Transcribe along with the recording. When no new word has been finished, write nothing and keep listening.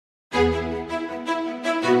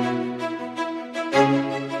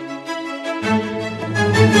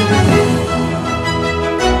Hi,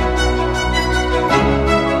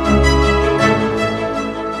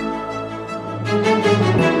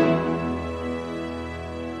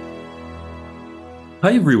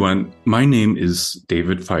 everyone. My name is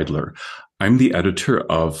David Fideler. I'm the editor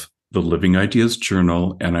of the Living Ideas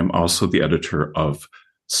Journal, and I'm also the editor of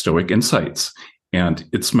Stoic Insights. And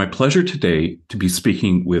it's my pleasure today to be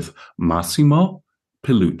speaking with Massimo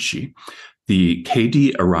Pigliucci, the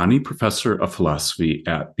K.D. Arani Professor of Philosophy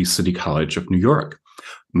at the City College of New York.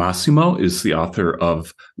 Massimo is the author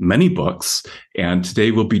of many books, and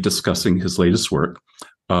today we'll be discussing his latest work,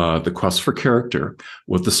 The Quest for Character,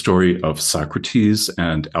 what the story of Socrates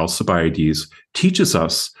and Alcibiades teaches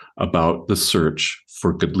us about the search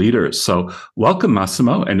for good leaders. So welcome,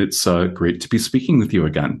 Massimo, and it's great to be speaking with you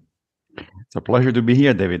again. It's a pleasure to be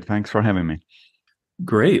here, David. Thanks for having me.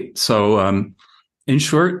 Great. So in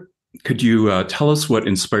short, could you tell us what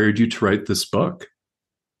inspired you to write this book?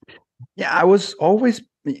 Yeah, I was always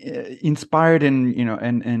inspired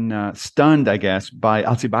and stunned, I guess, by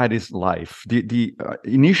Alcibiades' life. The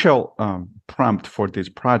initial prompt for this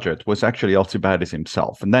project was actually Alcibiades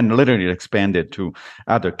himself, and then literally expanded to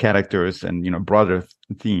other characters and broader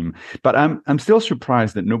theme. But I'm still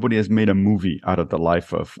surprised that nobody has made a movie out of the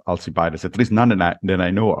life of Alcibiades, at least none that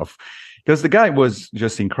I know of, because the guy was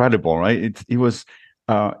just incredible, right? He was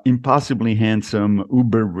impossibly handsome,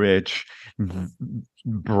 uber rich,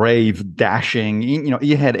 brave, dashing.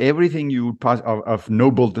 He had everything you of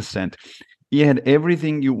noble descent. He had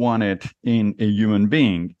everything you wanted in a human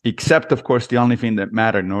being, except, of course, the only thing that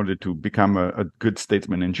mattered in order to become a good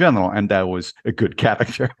statesman in general, and that was a good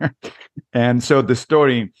character. And so the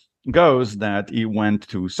story goes that he went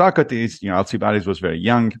to Socrates. Alcibiades was very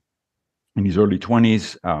young, in his early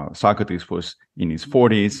 20s. Socrates was in his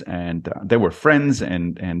 40s, and they were friends.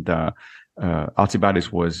 And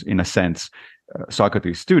Alcibiades was, in a sense,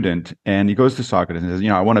 Socrates' student, and he goes to Socrates and says,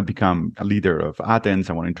 I want to become a leader of Athens.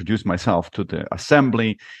 I want to introduce myself to the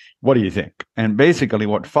assembly. What do you think? And basically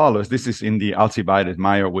what follows, this is in the Alcibiades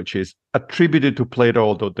Mire, which is attributed to Plato,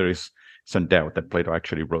 although there is some doubt that Plato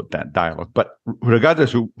actually wrote that dialogue. But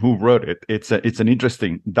regardless who wrote it, it's an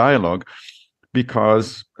interesting dialogue,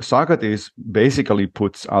 because Socrates basically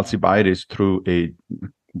puts Alcibiades through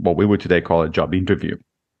what we would today call a job interview.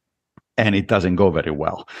 And it doesn't go very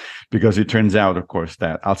well, because it turns out, of course,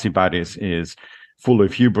 that Alcibiades is full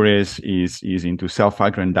of hubris, is into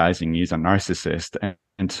self-aggrandizing, he's a narcissist.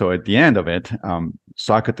 And so at the end of it,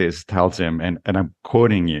 Socrates tells him, and I'm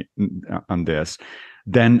quoting you on this,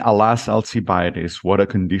 "Then alas, Alcibiades, what a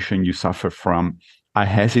condition you suffer from. I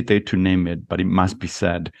hesitate to name it, but it must be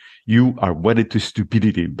said. You are wedded to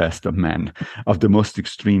stupidity, best of men, of the most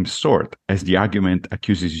extreme sort, as the argument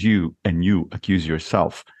accuses you and you accuse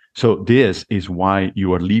yourself. So this is why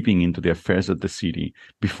you are leaping into the affairs of the city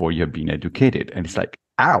before you have been educated." And it's like,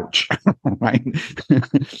 ouch, right?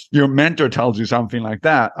 Your mentor tells you something like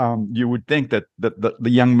that. You would think that the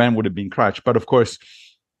young man would have been crushed. But of course,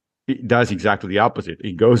 it does exactly the opposite.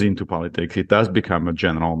 It goes into politics. It does become a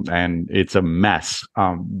general, and it's a mess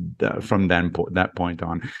from that point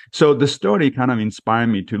on. So the story kind of inspired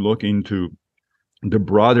me to look into the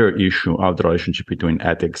broader issue of the relationship between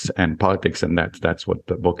ethics and politics, and that's what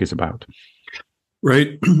the book is about.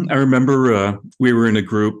 Right. I remember we were in a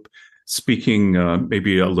group speaking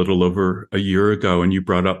maybe a little over a year ago, and you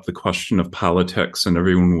brought up the question of politics, and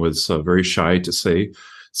everyone was very shy to say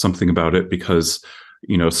something about it because,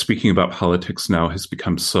 speaking about politics now has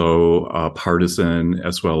become so partisan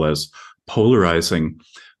as well as polarizing.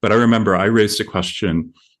 But I remember I raised a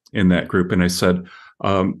question in that group, and I said,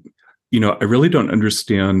 I really don't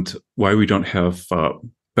understand why we don't have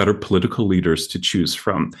better political leaders to choose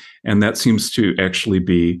from. And that seems to actually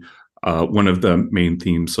be one of the main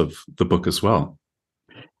themes of the book as well.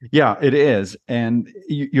 Yeah, it is. And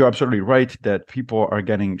you're absolutely right that people are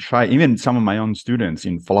getting shy. Even some of my own students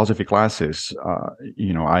in philosophy classes,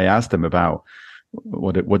 I asked them about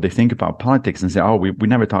what they think about politics, and say, oh, we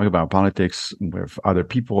never talk about politics with other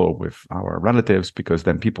people or with our relatives, because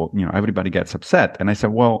then people, everybody gets upset. And I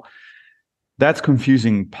said, well, that's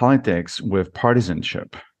confusing politics with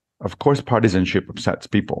partisanship. Of course, partisanship upsets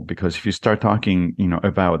people, because if you start talking,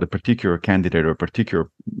 about a particular candidate or a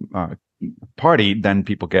particular party, then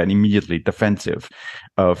people get immediately defensive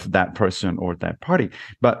of that person or that party.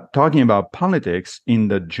 But talking about politics in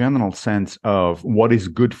the general sense of what is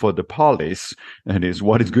good for the polis, that is,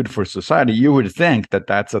 what is good for society, you would think that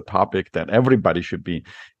that's a topic that everybody should be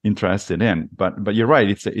interested in. But you're right,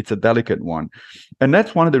 it's a delicate one, and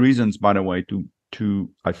that's one of the reasons, by the way, to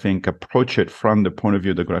I think approach it from the point of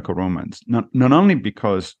view of the Greco-Romans. Not only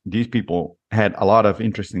because these people had a lot of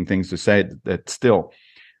interesting things to say that still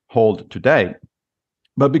hold today,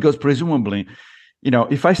 but because presumably,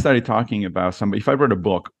 if I started talking about somebody, if I wrote a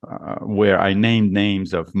book where I named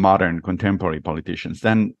names of modern contemporary politicians,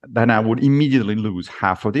 then I would immediately lose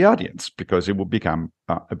half of the audience because it would become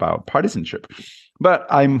about partisanship. But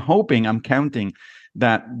I'm counting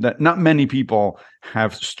that not many people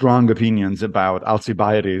have strong opinions about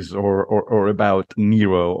Alcibiades or about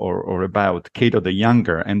Nero or about Cato the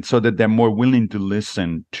Younger, and so that they're more willing to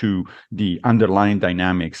listen to the underlying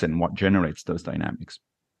dynamics and what generates those dynamics.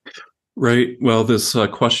 Right. Well, this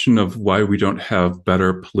question of why we don't have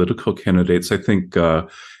better political candidates, I think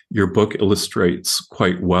your book illustrates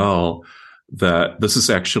quite well that this is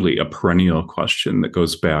actually a perennial question that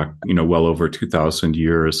goes back, well over 2,000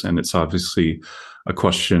 years. And it's obviously a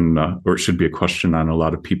question, or it should be a question on a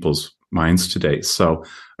lot of people's minds today. So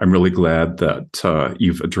I'm really glad that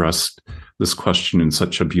you've addressed this question in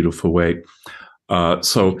such a beautiful way.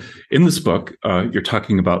 So in this book, you're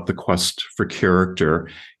talking about the quest for character.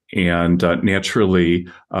 And naturally,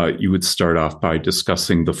 you would start off by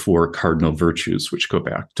discussing the four cardinal virtues, which go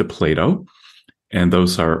back to Plato. And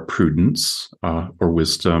those are prudence or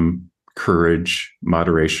wisdom, courage,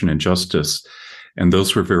 moderation, and justice. And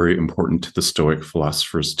those were very important to the Stoic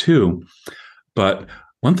philosophers too. But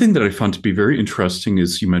one thing that I found to be very interesting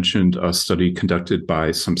is you mentioned a study conducted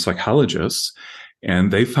by some psychologists,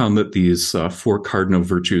 and they found that these four cardinal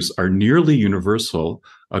virtues are nearly universal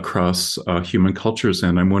across human cultures.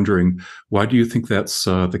 And I'm wondering, why do you think that's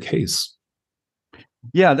the case?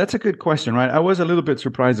 Yeah, that's a good question, right? I was a little bit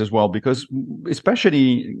surprised as well, because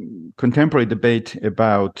especially contemporary debate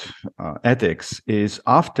about ethics is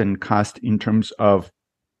often cast in terms of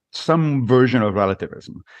some version of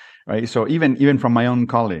relativism, right? So even from my own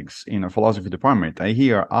colleagues in a philosophy department, I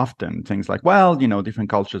hear often things like, well, different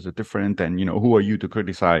cultures are different, and who are you to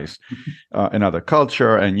criticize another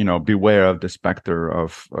culture, and beware of the specter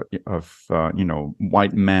of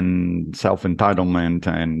white men self-entitlement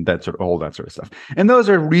and all that sort of stuff. And those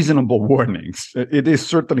are reasonable warnings. It is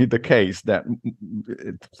certainly the case that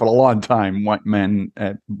for a long time white men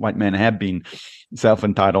have been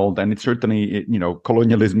self-entitled, and it's certainly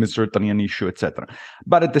colonialism is certainly an issue, etc.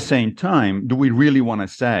 But at the same time, do we really want to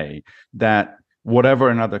say that whatever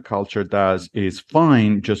another culture does is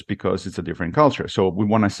fine just because it's a different culture? So we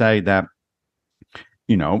want to say that,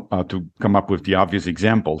 to come up with the obvious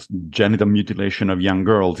examples, genital mutilation of young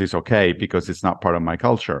girls is okay because it's not part of my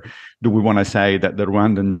culture. Do we want to say that the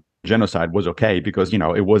Rwandan genocide was okay because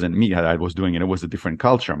it wasn't me that was doing it, it was a different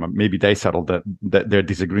culture? Maybe they settled their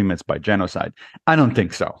disagreements by genocide. I don't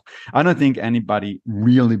think so. I don't think anybody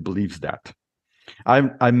really believes that.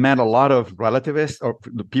 I met a lot of relativists, or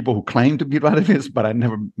the people who claim to be relativists, but I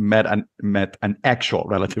never met an actual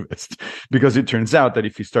relativist, because it turns out that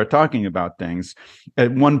if you start talking about things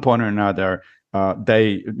at one point or another,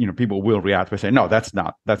 people will react by saying, no, that's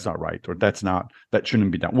not right, or that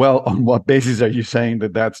shouldn't be done. Well, on what basis are you saying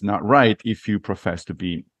that that's not right if you profess to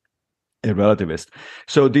be a relativist?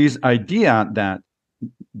 So this idea that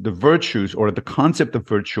the virtues, or the concept of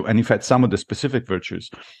virtue, and in fact some of the specific virtues,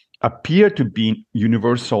 appear to be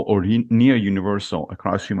universal or near universal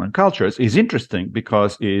across human cultures is interesting,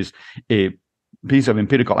 because is a piece of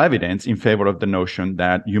empirical evidence in favor of the notion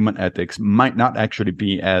that human ethics might not actually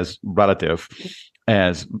be as relative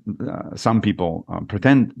as some people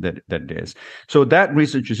pretend that it is. So that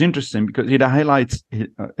research is interesting because it highlights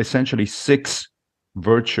essentially 6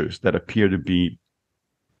 virtues that appear to be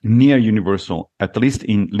near universal, at least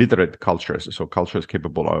in literate cultures, so cultures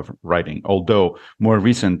capable of writing. Although more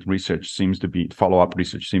recent research follow-up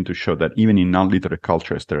research seems to show that even in non-literate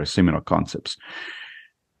cultures, there are similar concepts.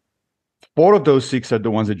 4 of those 6 are the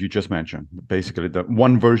ones that you just mentioned, basically the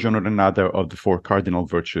one version or another of the 4 cardinal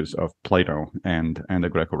virtues of Plato and the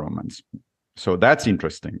Greco-Romans. So that's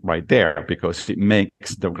interesting right there, because it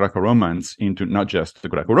makes the Greco-Romans into not just the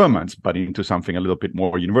Greco-Romans, but into something a little bit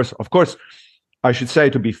more universal. Of course, I should say,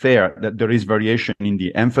 to be fair, that there is variation in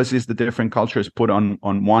the emphasis that different cultures put on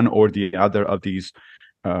one or the other of these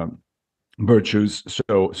virtues.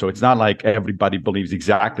 So it's not like everybody believes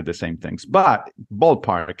exactly the same things, but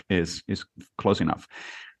ballpark is close enough.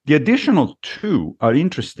 The additional 2 are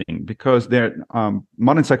interesting because they're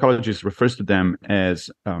modern psychologists refers to them as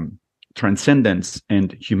transcendence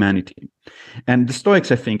and humanity. And the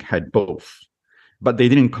Stoics, I think, had both, but they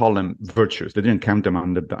didn't call them virtues. They didn't count them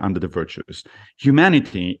under the virtues.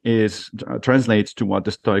 Humanity translates to what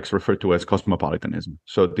the Stoics refer to as cosmopolitanism.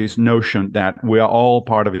 So this notion that we are all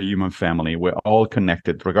part of a human family, we're all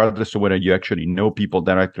connected, regardless of whether you actually know people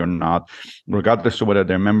directly or not, regardless of whether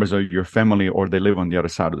they're members of your family or they live on the other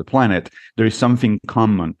side of the planet. There is something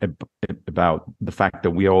common about the fact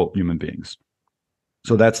that we are all human beings.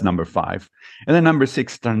 So that's number 5. And then number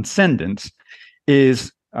 6, transcendence,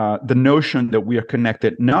 is the notion that we are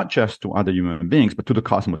connected not just to other human beings, but to the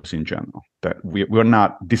cosmos in general, that we're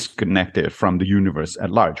not disconnected from the universe at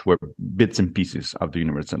large. We're bits and pieces of the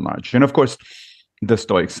universe at large. And of course, the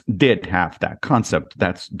Stoics did have that concept.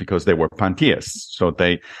 That's because they were pantheists. So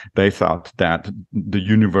they thought that the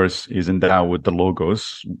universe is endowed with the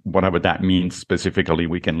logos, whatever that means specifically.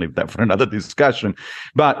 We can leave that for another discussion.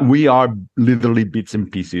 But we are literally bits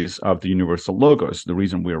and pieces of the universal logos. The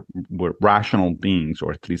reason we're rational beings,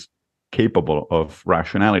 or at least capable of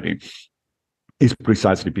rationality, is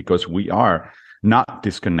precisely because we are not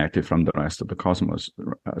disconnected from the rest of the cosmos.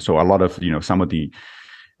 So a lot of, some of the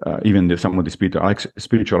some of the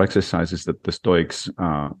spiritual exercises that the Stoics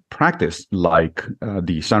practice, like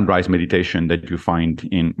the sunrise meditation that you find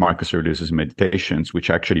in Marcus Aurelius's Meditations, which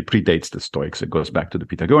actually predates the Stoics. It goes back to the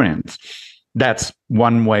Pythagoreans. That's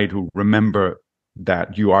one way to remember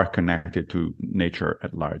that you are connected to nature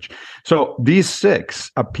at large. So these 6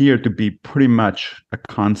 appear to be pretty much a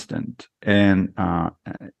constant, and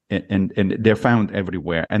they're found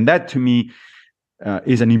everywhere. And that, to me,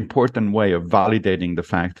 is an important way of validating the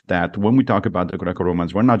fact that when we talk about the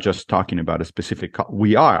Greco-Romans, we're not just talking about a specific,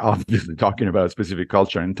 we are obviously talking about a specific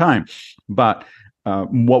culture and time, but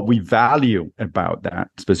what we value about that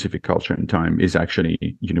specific culture and time is actually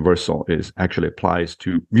universal, is actually applies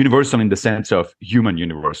to universal in the sense of human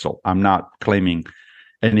universal. I'm not claiming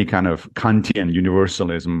any kind of Kantian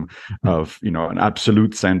universalism of, an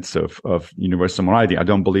absolute sense of universal morality. I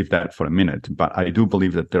don't believe that for a minute, but I do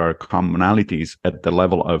believe that there are commonalities at the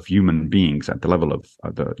level of human beings, at the level of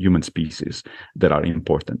the human species, that are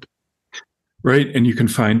important. Right. And you can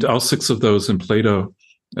find all 6 of those in Plato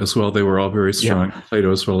as well. They were all very strong,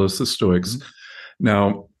 Plato as well as the Stoics. Mm-hmm.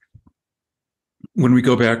 Now, when we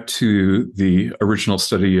go back to the original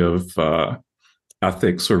study of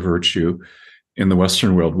ethics or virtue, in the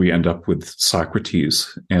Western world, we end up with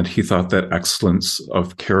Socrates, and he thought that excellence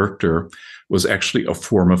of character was actually a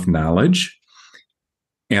form of knowledge.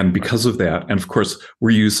 And because of that, and of course,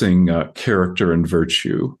 we're using character and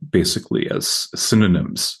virtue basically as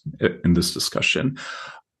synonyms in this discussion.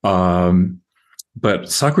 But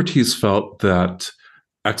Socrates felt that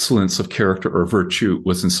excellence of character or virtue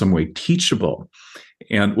was in some way teachable.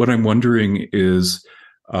 And what I'm wondering is,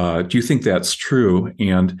 do you think that's true?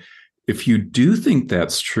 And if you do think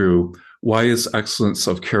that's true, why is excellence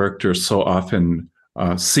of character so often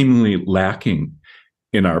seemingly lacking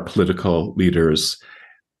in our political leaders,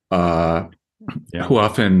 who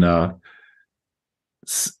often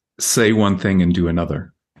say one thing and do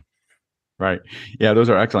another? Right. Yeah, those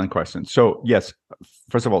are excellent questions. So yes,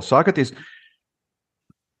 first of all, Socrates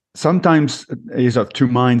sometimes is of 2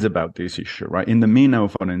 minds about this issue, right? In the Meno,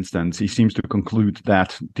 for instance, he seems to conclude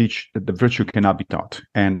that the virtue cannot be taught.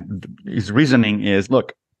 And his reasoning is,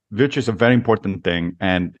 look, virtue is a very important thing.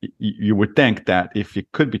 And you would think that if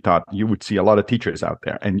it could be taught, you would see a lot of teachers out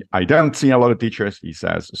there. And I don't see a lot of teachers, he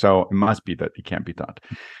says. So it must be that it can't be taught.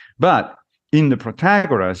 But in the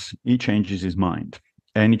Protagoras, he changes his mind.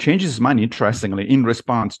 And he changes his mind, interestingly, in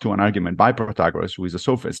response to an argument by Protagoras, who is a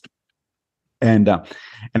sophist. And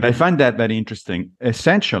I find that very interesting.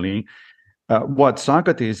 Essentially, what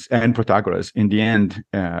Socrates and Protagoras in the end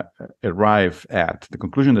arrive at, the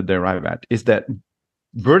conclusion that they arrive at, is that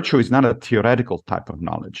virtue is not a theoretical type of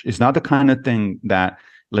knowledge. It's not the kind of thing that,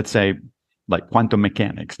 let's say, like quantum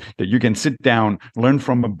mechanics, that you can sit down, learn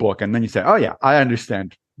from a book, and then you say, oh yeah, I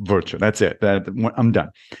understand virtue. That's it. I'm done.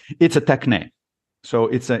 It's a techne. So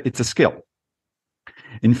it's a skill.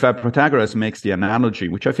 In fact, Protagoras makes the analogy,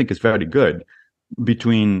 which I think is very good,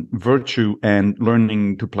 between virtue and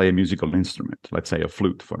learning to play a musical instrument, let's say a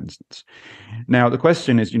flute, for instance. Now, the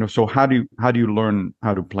question is, so how do you learn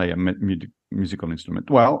how to play a musical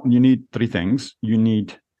instrument? Well, you need 3 things. You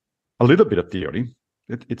need a little bit of theory.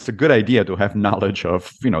 It's a good idea to have knowledge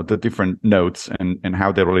of, the different notes and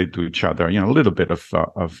how they relate to each other. A little bit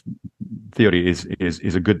of theory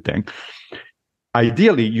is a good thing.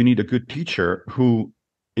 Ideally, you need a good teacher who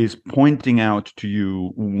is pointing out to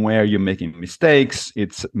you where you're making mistakes.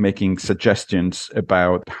 It's making suggestions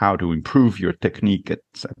about how to improve your technique,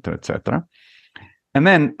 etc., etc. And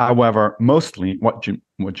then, however, mostly what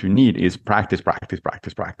you need is practice,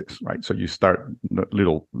 right? So you start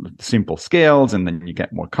little simple scales, and then you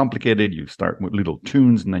get more complicated. You start with little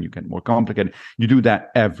tunes, and then you get more complicated. You do that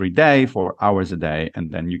every day for hours a day,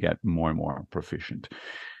 and then you get more and more proficient.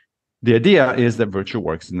 The idea is that virtue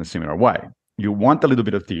works in a similar way. You want a little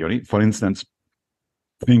bit of theory. For instance,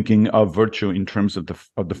 thinking of virtue in terms of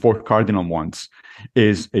the four cardinal ones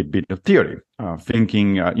is a bit of theory.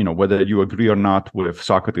 Thinking, whether you agree or not with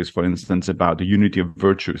Socrates, for instance, about the unity of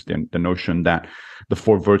virtues, the notion that the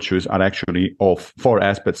four virtues are actually all four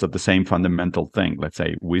aspects of the same fundamental thing, let's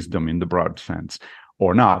say wisdom in the broad sense,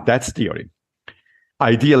 or not. That's theory.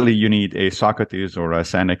 Ideally, you need a Socrates or a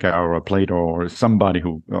Seneca or a Plato or somebody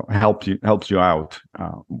who helps you out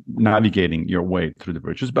navigating your way through the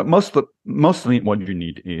virtues. But mostly what you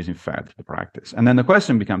need is, in fact, the practice. And then the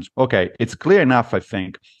question becomes, okay, it's clear enough, I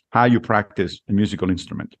think, how you practice a musical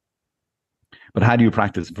instrument. But how do you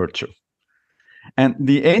practice virtue? And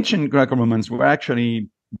the ancient Greco-Romans were actually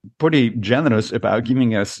pretty generous about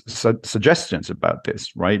giving us suggestions about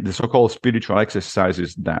this, right? The so-called spiritual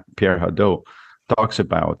exercises that Pierre Hadot talks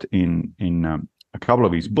about in a couple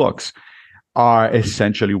of his books are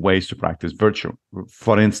essentially ways to practice virtue.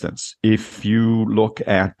 For instance, if you look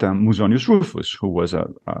at Musonius Rufus, who was a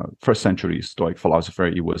first century Stoic philosopher,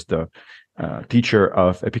 he was the teacher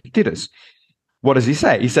of Epictetus. What does he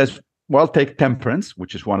say? He says, well, take temperance,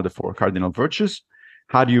 which is one of the four cardinal virtues.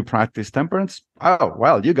 How do you practice temperance? Oh,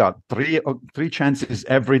 well, you got three chances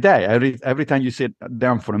every day. Every time you sit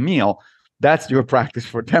down for a meal, that's your practice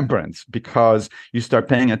for temperance, because you start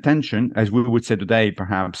paying attention, as we would say today,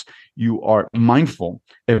 perhaps you are mindful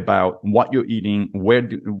about what you're eating,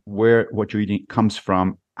 where what you're eating comes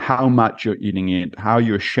from, how much you're eating it, how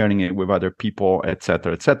you're sharing it with other people, et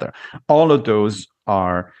cetera, et cetera. All of those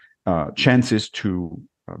are chances to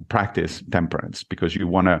practice temperance, because you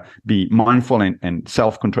want to be mindful and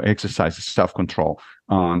self-control, exercise self-control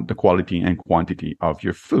on the quality and quantity of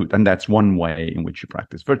your food. And that's one way in which you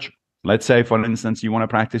practice virtue. Let's say, for instance, you want to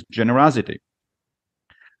practice generosity.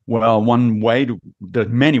 Well, there's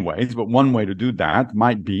many ways, but one way to do that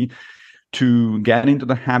might be to get into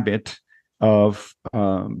the habit of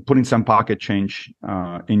putting some pocket change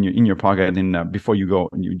in your pocket before you go,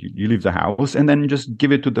 you leave the house, and then just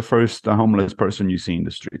give it to the first homeless person you see in the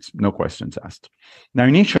streets, no questions asked. Now,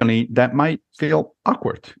 initially, that might feel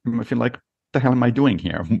awkward. You might feel like, the hell am I doing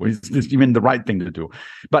here? Is this even the right thing to do?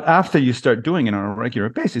 But after you start doing it on a regular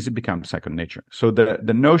basis, it becomes second nature. So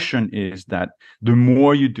the notion is that the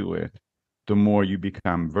more you do it, the more you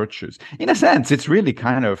become virtuous. In a sense, it's really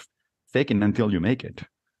kind of faking until you make it.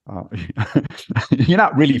 You're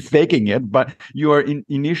not really faking it, but you are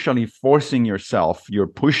initially forcing yourself, you're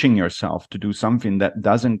pushing yourself to do something that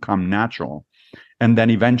doesn't come natural. And then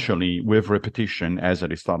eventually, with repetition, as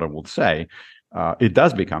Aristotle would say, it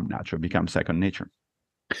does become natural, become second nature.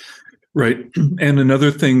 Right. And another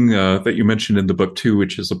thing that you mentioned in the book, too,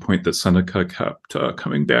 which is a point that Seneca kept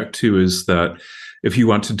coming back to, is that if you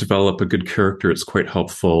want to develop a good character, it's quite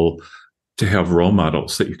helpful to have role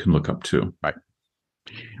models that you can look up to. Right.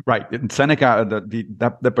 Right. And Seneca,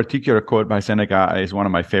 the particular quote by Seneca is one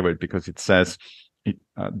of my favorite, because it says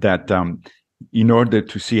that in order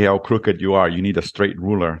to see how crooked you are, you need a straight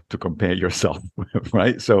ruler to compare yourself with,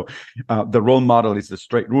 right? So the role model is the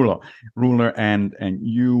straight ruler, and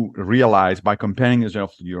you realize by comparing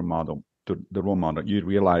yourself to your model, to the role model, you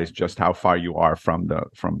realize just how far you are from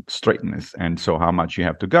straightness, and so how much you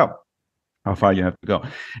have to go, how far you have to go.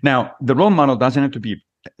 Now, the role model doesn't have to be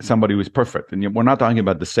somebody who is perfect, and we're not talking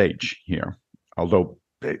about the sage here, although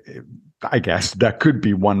I guess that could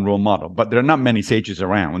be one role model, but there are not many sages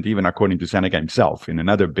around. Even according to Seneca himself, in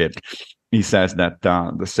another bit, he says that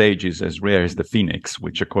the sage is as rare as the phoenix,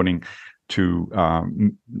 which, according to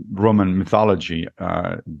Roman mythology,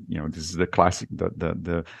 this is the classic,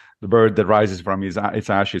 the bird that rises from its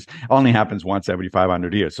ashes only happens once every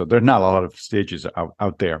 500 years. So there are not a lot of sages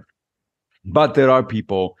out there, but there are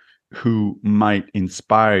people who might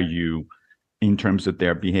inspire you in terms of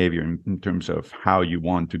their behavior, in terms of how you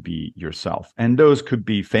want to be yourself. And those could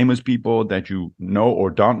be famous people that you know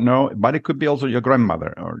or don't know, but it could be also your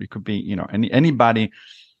grandmother, or it could be, anybody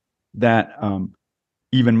that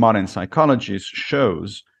even modern psychologists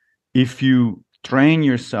shows, if you train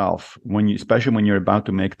yourself, especially when you're about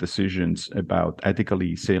to make decisions about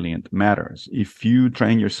ethically salient matters, if you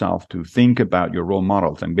train yourself to think about your role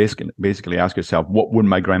models and basically ask yourself, what would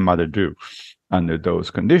my grandmother do under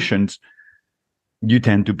those conditions, you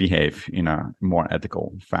tend to behave in a more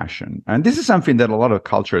ethical fashion. And this is something that a lot of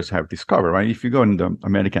cultures have discovered, right? If you go in the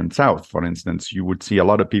American South, for instance, you would see a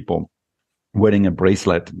lot of people wearing a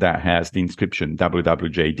bracelet that has the inscription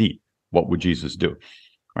WWJD, what would Jesus do?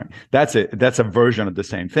 Right. That's a version of the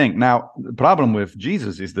same thing. Now, the problem with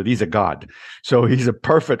Jesus is that he's a God. So he's a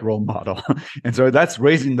perfect role model. And so that's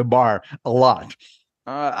raising the bar a lot.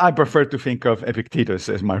 I prefer to think of Epictetus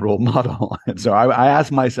as my role model. And so I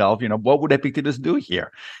ask myself, what would Epictetus do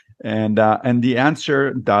here? And the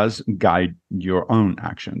answer does guide your own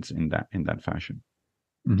actions in that fashion.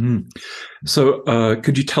 Mm-hmm. So,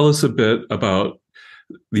 could you tell us a bit about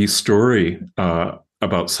the story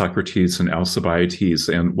about Socrates and Alcibiades,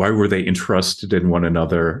 and why were they interested in one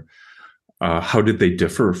another? How did they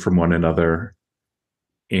differ from one another?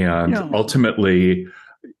 And Yeah. ultimately,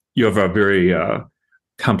 you have a very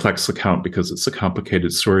complex account because it's a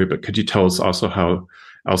complicated story. But could you tell us also how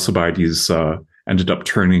Alcibiades ended up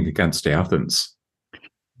turning against Athens?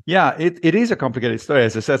 Yeah, it is a complicated story.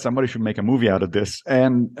 As I said, somebody should make a movie out of this.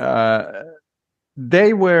 And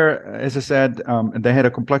they were, as I said, they had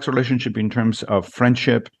a complex relationship in terms of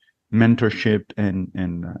friendship, mentorship, and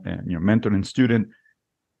mentor and student.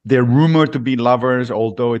 They're rumored to be lovers,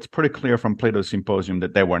 although it's pretty clear from Plato's Symposium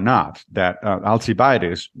that they were not. That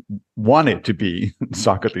Alcibiades wanted to be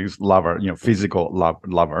Socrates' lover, physical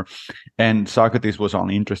lover, and Socrates was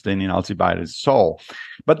only interested in Alcibiades' soul.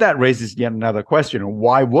 But that raises yet another question: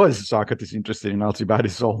 why was Socrates interested in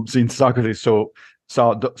Alcibiades' soul, since Socrates saw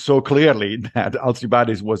so clearly that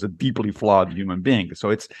Alcibiades was a deeply flawed human being? So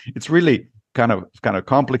it's really kind of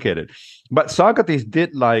complicated. But Socrates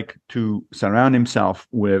did like to surround himself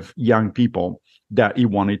with young people that he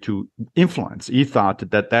wanted to influence. He thought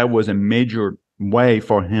that was a major way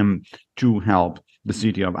for him to help the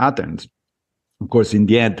city of Athens. Of course, in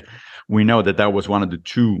the end, we know that was one of the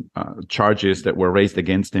two charges that were raised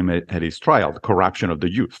against him at his trial: the corruption of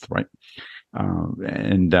the youth, right?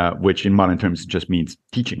 Which in modern terms just means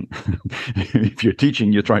teaching. If you're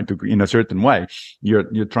teaching, you're trying to, in a certain way,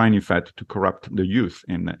 you're trying in fact to corrupt the youth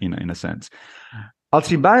in a sense.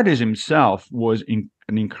 Alcibiades himself was an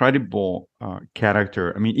incredible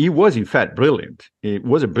character. I mean, he was in fact brilliant. He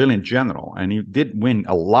was a brilliant general, and he did win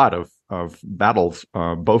a lot of battles,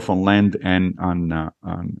 both on land and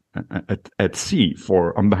at sea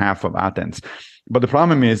on behalf of Athens. But the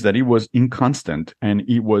problem is that he was inconstant, and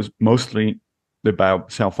he was mostly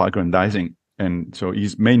about self-aggrandizing. And so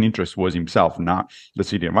his main interest was himself, not the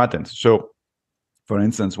city of Athens. So, for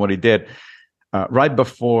instance, what he did right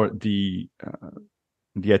before the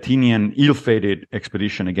Athenian ill-fated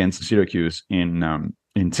expedition against Syracuse in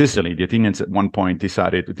Sicily, the Athenians at one point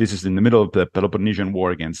decided that this is in the middle of the Peloponnesian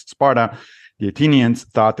War against Sparta. The Athenians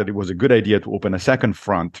thought that it was a good idea to open a second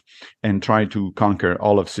front and try to conquer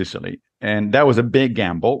all of Sicily. And that was a big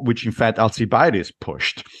gamble, which in fact Alcibiades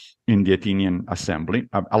pushed in the Athenian assembly.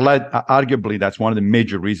 Arguably, that's one of the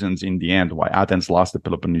major reasons in the end why Athens lost the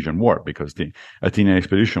Peloponnesian War, because the Athenian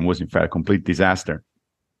expedition was in fact a complete disaster.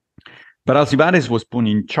 But Alcibiades was put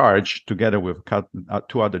in charge together with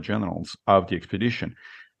two other generals of the expedition.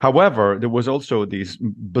 However, there was also this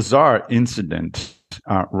bizarre incident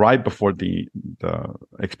right before the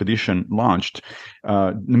expedition launched.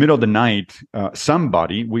 In the middle of the night,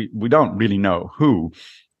 somebody, we don't really know who,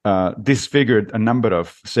 disfigured a number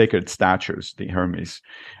of sacred statues, the Hermes,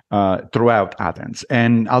 throughout Athens.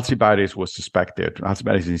 And Alcibiades was suspected.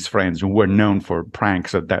 Alcibiades and his friends, who were known for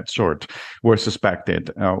pranks of that sort, were suspected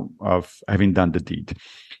of having done the deed.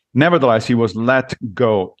 Nevertheless, he was let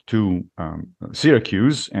go to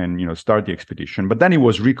Syracuse and start the expedition. But then he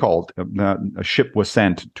was recalled. A ship was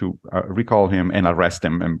sent to recall him and arrest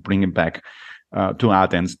him and bring him back to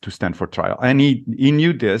Athens to stand for trial. And he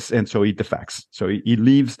knew this, and so he defects. So he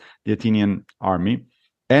leaves the Athenian army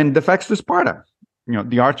and defects to Sparta,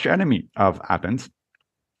 the arch enemy of Athens.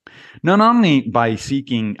 Not only by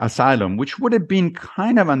seeking asylum, which would have been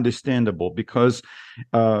kind of understandable, because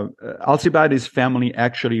Alcibiades' family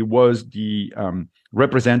actually was the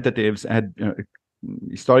representatives, had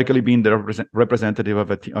historically been the representative of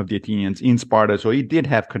the Athenians in Sparta, so he did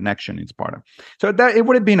have connection in Sparta. So that it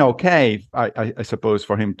would have been okay, I suppose,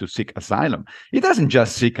 for him to seek asylum. He doesn't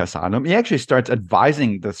just seek asylum; he actually starts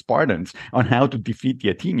advising the Spartans on how to defeat the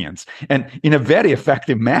Athenians, and in a very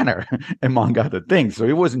effective manner, among other things. So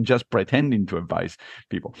he wasn't just pretending to advise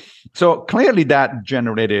people. So clearly, that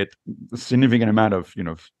generated a significant amount of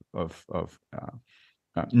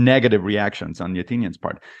negative reactions on the Athenians'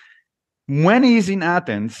 part. When he's in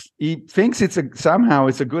Athens, he thinks somehow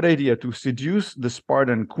it's a good idea to seduce the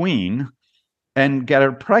Spartan queen and get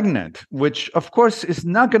her pregnant, which of course is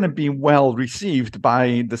not going to be well received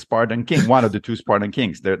by the Spartan king, one of the two Spartan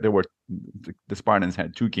kings. The Spartans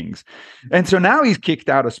had two kings. And so now he's kicked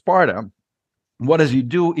out of Sparta. What does he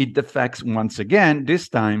do? He defects once again, this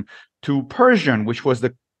time to Persian, which was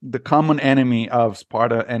the common enemy of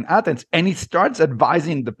Sparta and Athens, and he starts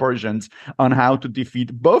advising the Persians on how to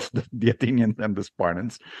defeat both the Athenians and the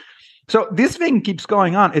Spartans. So this thing keeps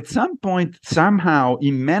going on. At some point, somehow, he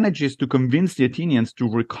manages to convince the Athenians to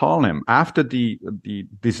recall him after the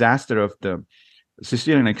disaster of the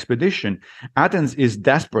Sicilian expedition, Athens is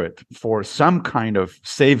desperate for some kind of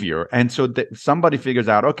savior. And so somebody figures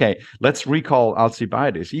out, okay, let's recall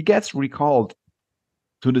Alcibiades. He gets recalled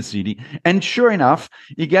to the city, and sure enough,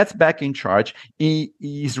 he gets back in charge.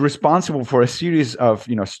 He's responsible for a series of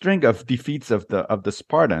string of defeats of the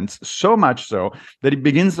Spartans, so much so that it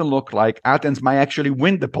begins to look like Athens might actually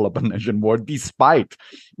win the Peloponnesian War despite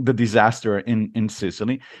the disaster in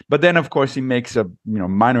Sicily. But then, of course, he makes a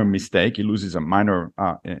minor mistake. He loses a minor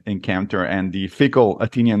encounter, and the fickle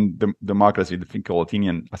Athenian democracy, the fickle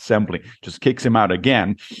Athenian assembly, just kicks him out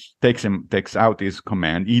again, takes out his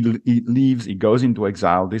command. He leaves. He goes into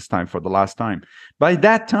exile, this time for the last time. By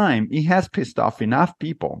that time, he has pissed off enough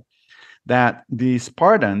people that the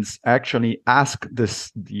Spartans actually ask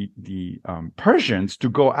the Persians to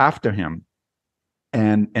go after him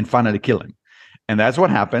and finally kill him. And that's what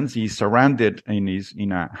happens. He's surrounded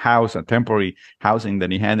in a house, a temporary housing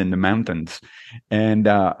that he had in the mountains, and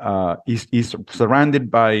he's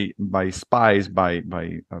surrounded by spies, by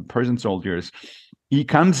Persian soldiers. He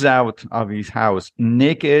comes out of his house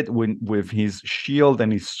naked with his shield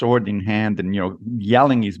and his sword in hand, and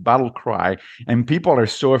yelling his battle cry. And people are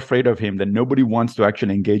so afraid of him that nobody wants to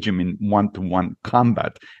actually engage him in one-to-one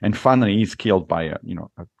combat. And finally, he's killed by a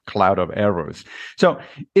cloud of arrows. So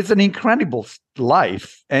it's an incredible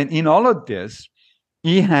life. And in all of this,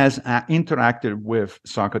 he has interacted with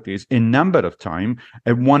Socrates a number of times.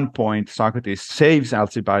 At one point, Socrates saves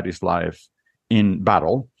Alcibiades' life in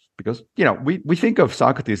battle. Because we think of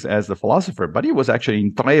Socrates as the philosopher, but he was actually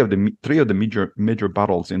in three of the major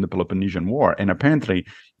battles in the Peloponnesian War, and apparently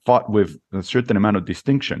fought with a certain amount of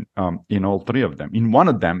distinction in all three of them. In one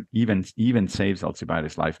of them, even saves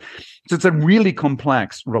Alcibiades' life. So it's a really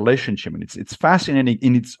complex relationship, and it's fascinating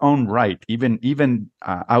in its own right, even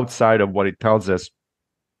outside of what it tells us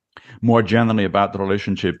more generally about the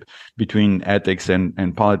relationship between ethics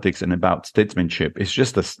and politics and about statesmanship. It's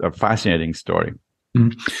just a fascinating story.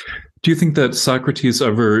 Do you think that Socrates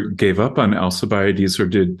ever gave up on Alcibiades, or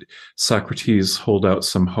did Socrates hold out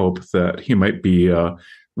some hope that he might be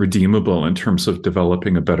redeemable in terms of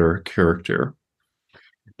developing a better character?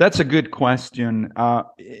 That's a good question.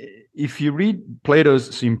 If you read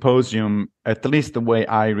Plato's Symposium, at least the way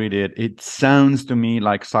I read it, it sounds to me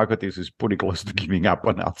like Socrates is pretty close to giving up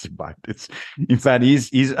on Alcibiades. In fact,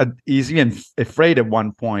 he's even afraid at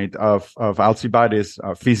one point of Alcibiades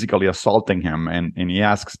physically assaulting him, and he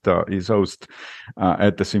asks his host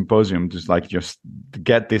at the symposium just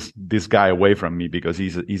get this guy away from me, because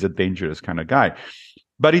he's a dangerous kind of guy.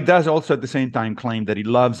 But he does also at the same time claim that he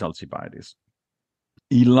loves Alcibiades.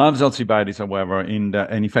 He loves Alcibiades, however, and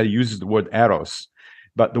in fact, he uses the word eros.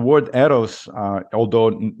 But the word eros,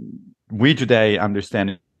 although we today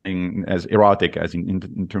understand it as erotic, as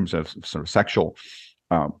in terms of sort of sexual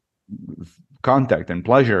contact and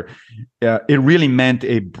pleasure, it really meant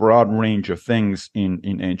a broad range of things in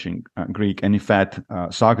ancient Greek. And in fact,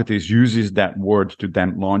 Socrates uses that word to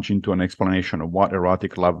then launch into an explanation of what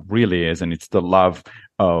erotic love really is, and it's the love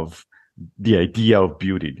of the idea of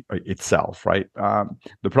beauty itself, right?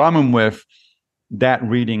 The problem with that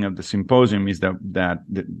reading of the Symposium is that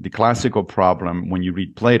the classical problem when you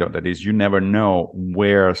read Plato, that is, you never know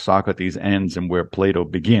where Socrates ends and where Plato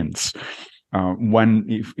begins.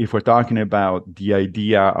 If we're talking about the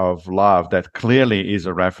idea of love, that clearly is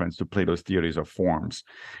a reference to Plato's theories of forms,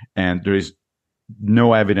 and there is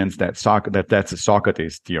no evidence that that's a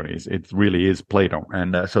Socrates theory. It really is Plato,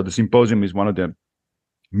 and so the Symposium is one of the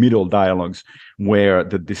middle dialogues where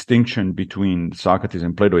the distinction between Socrates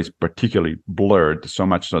and Plato is particularly blurred, so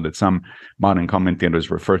much so that some modern commentators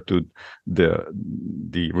refer to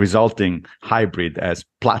the resulting hybrid as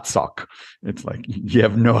Platsoc. It's like you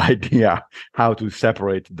have no idea how to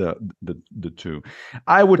separate the two.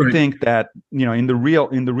 I would think that in the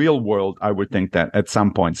real world, I would think that at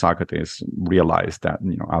some point Socrates realized that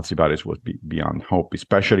Alcibiades was beyond hope,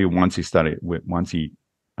 especially once he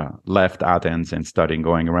left Athens and started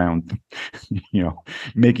going around,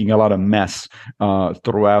 making a lot of mess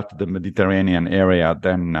throughout the Mediterranean area.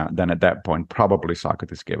 Then at that point, probably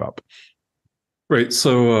Socrates gave up. Right.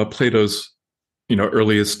 So Plato's,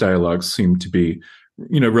 earliest dialogues seem to be,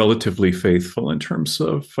 relatively faithful in terms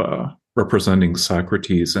of representing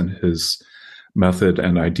Socrates and his method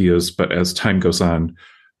and ideas. But as time goes on,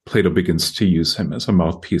 Plato begins to use him as a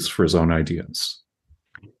mouthpiece for his own ideas.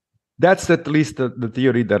 That's at least the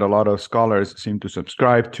theory that a lot of scholars seem to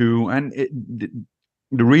subscribe to. And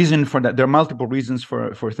the reason for that, there are multiple reasons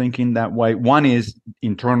for thinking that way. One is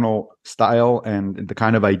internal style and the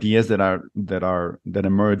kind of ideas that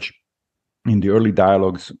emerge in the early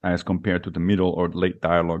dialogues as compared to the middle or late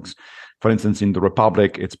dialogues. For instance, in the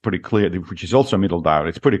Republic, it's pretty clear, which is also a middle dialogue,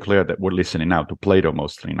 it's pretty clear that we're listening now to Plato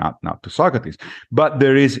mostly, not to Socrates. But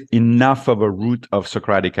there is enough of a root of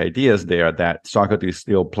Socratic ideas there that Socrates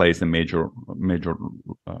still plays a major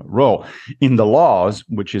role. In the Laws,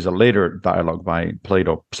 which is a later dialogue by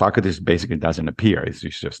Plato, Socrates basically doesn't appear.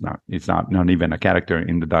 It's not even a character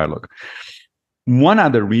in the dialogue. One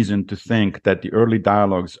other reason to think that the early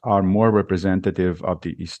dialogues are more representative of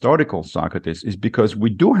the historical Socrates is because we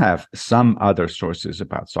do have some other sources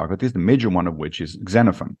about Socrates, the major one of which is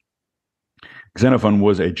Xenophon. Xenophon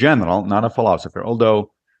was a general, not a philosopher,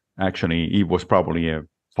 although actually he was probably a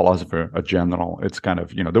philosopher, a general. It's kind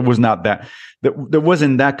of, there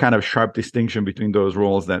wasn't that kind of sharp distinction between those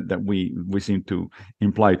roles that we seem to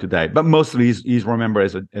imply today. But mostly he's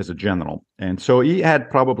remembered as a general. And so he had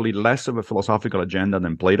probably less of a philosophical agenda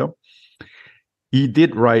than Plato. He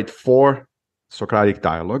did write 4 Socratic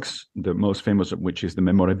dialogues, the most famous of which is the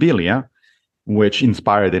Memorabilia, which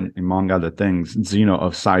inspired, among other things, Zeno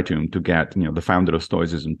of Citium to get, the founder of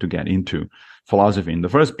Stoicism, to get into philosophy in the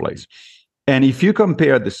first place. And if you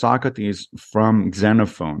compare the Socrates from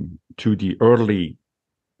Xenophon to the early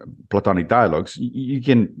Platonic dialogues, you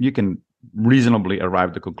can reasonably arrive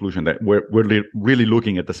at the conclusion that we're really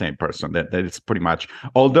looking at the same person. That it's pretty much,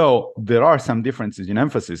 although there are some differences in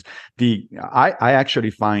emphasis. I actually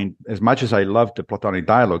find, as much as I love the Platonic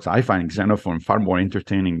dialogues, I find Xenophon far more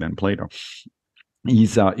entertaining than Plato.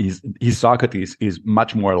 His Socrates is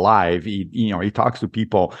much more alive. He talks to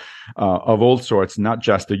people of all sorts, not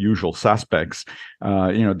just the usual suspects.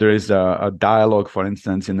 There is a dialogue, for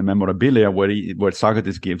instance, in the Memorabilia where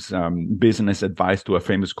Socrates gives business advice to a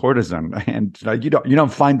famous courtesan, and you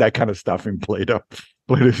don't find that kind of stuff in Plato.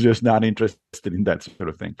 Plato's just not interested in that sort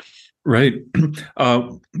of thing. Right.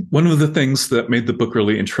 One of the things that made the book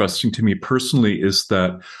really interesting to me personally is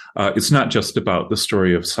that it's not just about the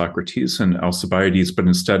story of Socrates and Alcibiades, but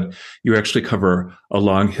instead you actually cover a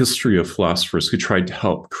long history of philosophers who tried to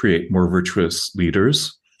help create more virtuous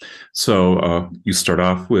leaders. So you start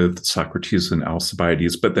off with Socrates and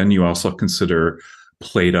Alcibiades, but then you also consider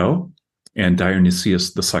Plato and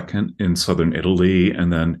Dionysius II in southern Italy,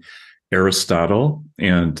 and then Aristotle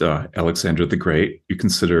and Alexander the Great. You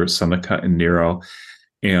consider Seneca and Nero.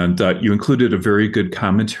 And you included a very good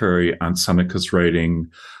commentary on Seneca's writing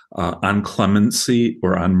on clemency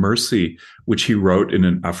or on mercy, which he wrote in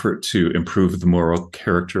an effort to improve the moral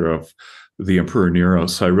character of the Emperor Nero.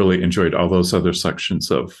 So I really enjoyed all those other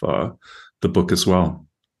sections of the book as well.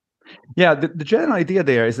 Yeah, the general idea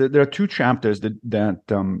there is that there are 2 chapters that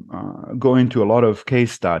go into a lot of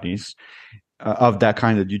case studies of that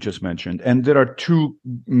kind that you just mentioned. And there are 2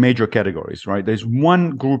 major categories, right? There's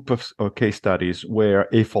one group of case studies where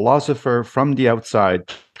a philosopher from the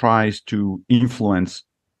outside tries to influence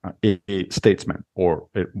a statesman or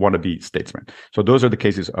a wannabe statesman. So those are the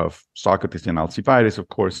cases of Socrates and Alcibiades, of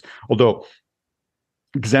course, although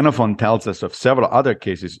Xenophon tells us of several other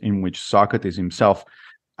cases in which Socrates himself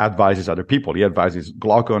advises other people. He advises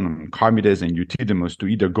Glaucon and Charmides and Euthydemus to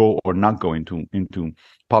either go or not go into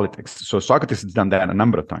politics. So Socrates has done that a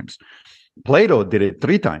number of times. Plato did it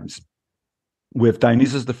 3 times, with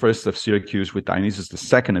Dionysius I of Syracuse, with Dionysius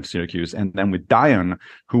II of Syracuse, and then with Dion,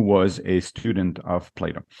 who was a student of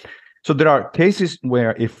Plato. So there are cases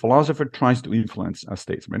where a philosopher tries to influence a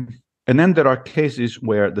statesman, and then there are cases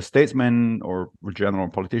where the statesman or general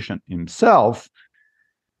politician himself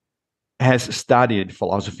has studied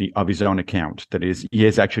philosophy of his own account. That is, he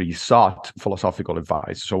has actually sought philosophical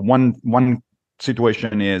advice. So one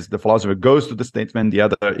situation is the philosopher goes to the statesman, the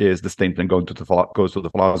other is the statesman goes to the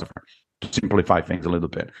philosopher, to simplify things a little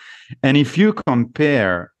bit. And if you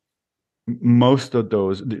compare most of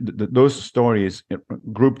those stories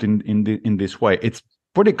grouped in this way, it's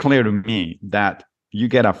pretty clear to me that you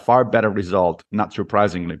get a far better result, not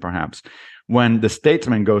surprisingly perhaps, when the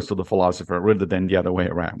statesman goes to the philosopher rather than the other way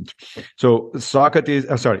around. So Socrates,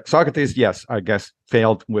 yes, I guess,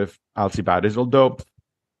 failed with Alcibiades, although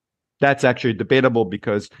that's actually debatable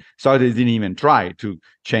because Socrates didn't even try to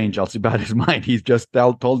change Alcibiades' mind. He's just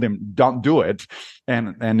told him, don't do it.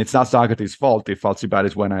 And it's not Socrates' fault if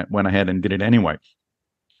Alcibiades went ahead and did it anyway.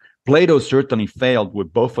 Plato certainly failed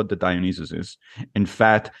with both of the Dionysiuses. In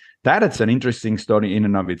fact, that's an interesting story in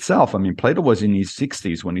and of itself. I mean, Plato was in his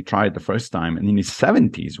 60s when he tried the first time, and in his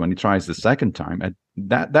 70s when he tries the second time. And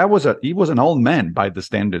he was an old man by the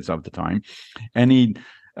standards of the time, and he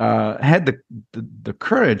had the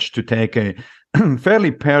courage to take a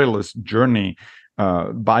fairly perilous journey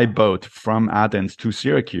by boat from Athens to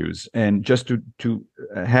Syracuse, and just to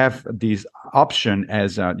have this option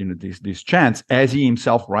as this chance, as he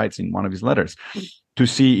himself writes in one of his letters, to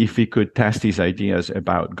see if he could test his ideas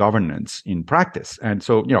about governance in practice. And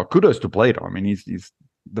so, kudos to Plato. I mean, he's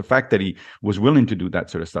the fact that he was willing to do that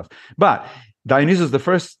sort of stuff. But Dionysius the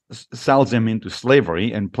First sells him into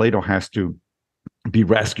slavery, and Plato has to be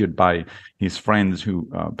rescued by his friends who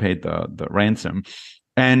paid the ransom.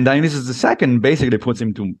 And Dionysius II basically puts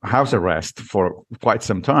him to house arrest for quite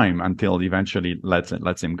some time until he eventually lets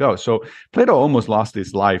him go. So Plato almost lost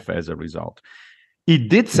his life as a result. He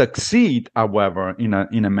did succeed, however, in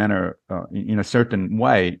a manner, in a certain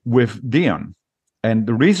way, with Dion. And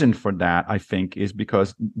the reason for that, I think, is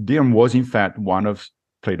because Dion was, in fact, one of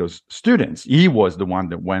Plato's students. He was the one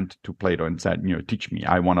that went to Plato and said, teach me,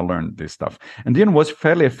 I want to learn this stuff. And Dion was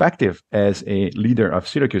fairly effective as a leader of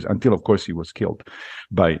Syracuse until, of course, he was killed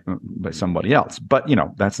by somebody else. But,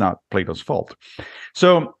 that's not Plato's fault.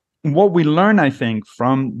 So what we learn, I think,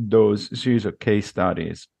 from those series of case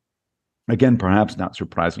studies, again, perhaps not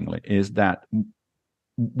surprisingly, is that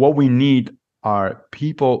what we need are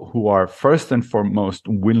people who are first and foremost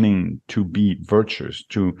willing to be virtuous,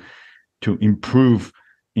 to improve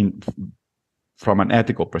from an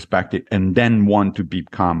ethical perspective, and then want to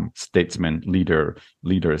become statesmen,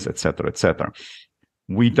 leaders, etc., etc.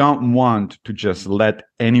 We don't want to just let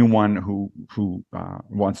anyone who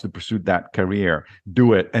wants to pursue that career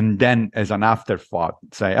do it, and then as an afterthought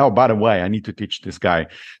say, oh, by the way, I need to teach this guy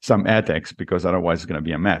some ethics because otherwise it's going to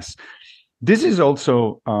be a mess. This is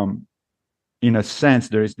also, in a sense,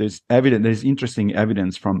 there's interesting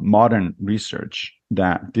evidence from modern research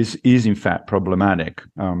that this is in fact problematic.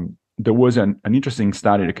 There was an interesting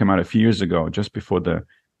study that came out a few years ago, just before the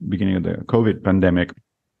beginning of the COVID pandemic,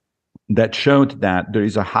 that showed that there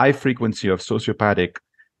is a high frequency of sociopathic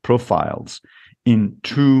profiles in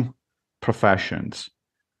two professions,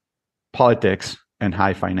 politics and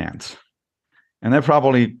high finance. And that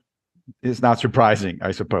probably is not surprising,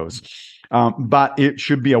 I suppose. But it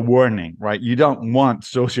should be a warning, right? You don't want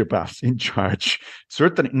sociopaths in charge.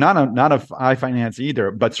 Certainly not of high finance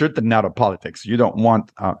either, but certainly not of politics. You don't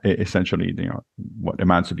want essentially, what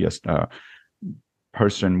amounts to be a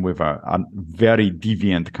person with a very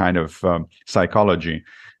deviant kind of psychology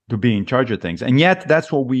to be in charge of things. And yet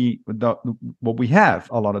that's what we have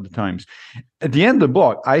a lot of the times. At the end of the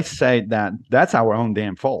book, I say that that's our own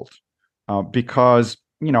damn fault, because,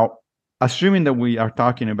 assuming that we are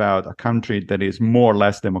talking about a country that is more or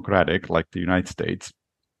less democratic, like the United States,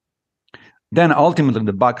 then ultimately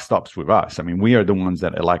the buck stops with us. I mean, we are the ones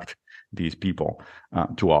that elect these people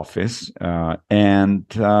to office, and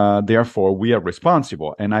therefore we are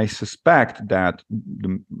responsible. And I suspect that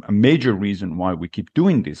a major reason why we keep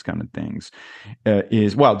doing these kind of things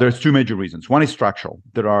is, well, there's two major reasons. One is structural.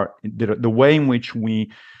 The way in which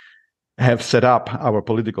we have set up our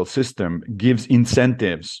political system gives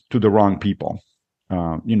incentives to the wrong people.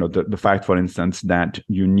 The fact, for instance, that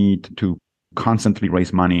you need to constantly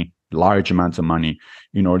raise money, large amounts of money,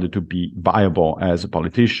 in order to be viable as a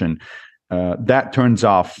politician, that turns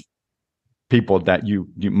off people that you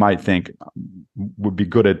might think would be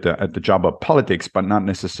good at the job of politics, but not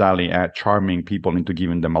necessarily at charming people into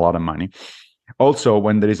giving them a lot of money. Also,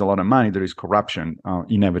 when there is a lot of money, there is corruption,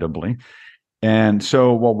 inevitably. And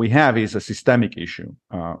so what we have is a systemic issue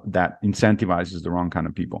that incentivizes the wrong kind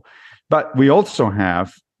of people. But we also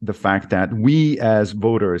have the fact that we as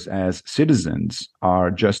voters, as citizens,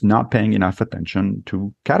 are just not paying enough attention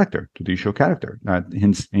to character, to the issue of character.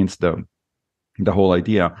 Hence the whole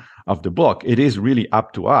idea of the book. It is really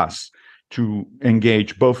up to us to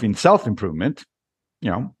engage both in self-improvement.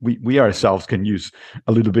 We ourselves can use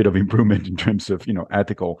a little bit of improvement in terms of,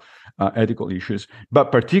 ethical issues,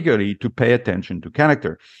 but particularly to pay attention to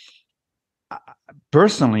character.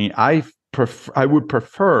 Personally, I would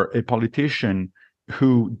prefer a politician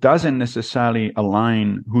whose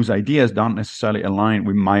ideas don't necessarily align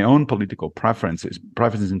with my own political preferences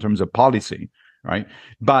in terms of policy, right?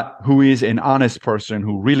 But who is an honest person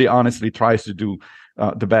who really honestly tries to do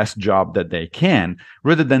the best job that they can,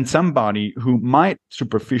 rather than somebody who might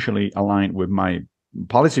superficially align with my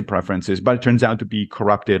policy preferences, but it turns out to be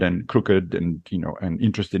corrupted and crooked and, and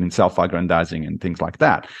interested in self-aggrandizing and things like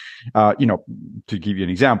that. To give you an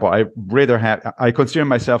example, I consider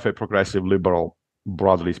myself a progressive liberal,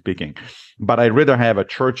 broadly speaking, but I'd rather have a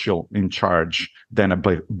Churchill in charge than a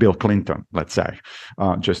Bill Clinton, let's say,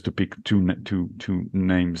 just to pick two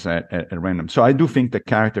names at random. So I do think the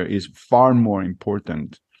character is far more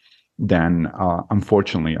important than,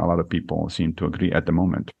 unfortunately, a lot of people seem to agree at the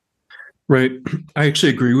moment. Right. I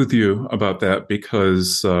actually agree with you about that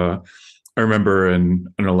because I remember in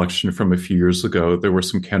an election from a few years ago, there were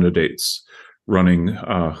some candidates running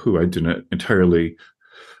who I didn't entirely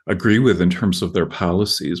agree with in terms of their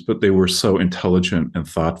policies, but they were so intelligent and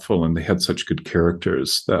thoughtful, and they had such good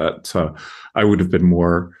characters that I would have been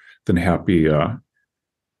more than happy to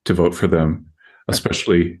vote for them,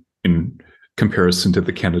 especially in comparison to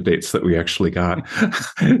the candidates that we actually got.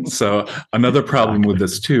 So another problem with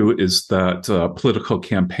this too is that political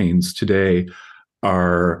campaigns today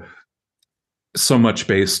are so much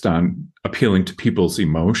based on appealing to people's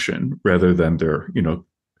emotion rather than their,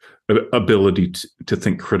 ability to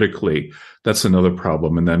think critically. That's another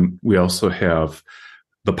problem. And then we also have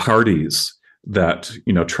the parties that,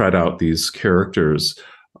 trot out these characters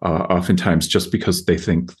oftentimes just because they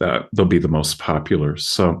think that they'll be the most popular.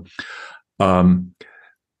 So the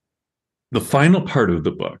final part of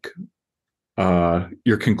the book,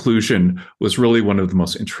 your conclusion, was really one of the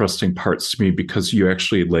most interesting parts to me because you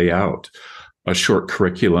actually lay out a short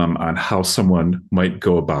curriculum on how someone might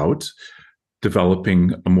go about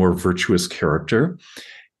developing a more virtuous character.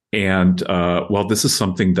 And while this is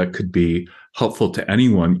something that could be helpful to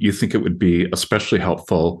anyone, you think it would be especially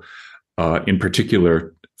helpful in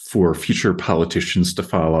particular for future politicians to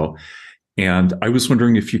follow. And I was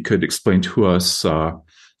wondering if you could explain to us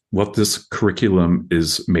what this curriculum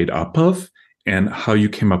is made up of and how you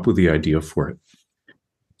came up with the idea for it.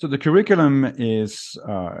 So the curriculum is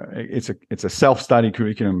it's a self-study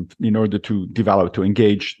curriculum in order to develop, to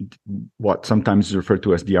engage what sometimes is referred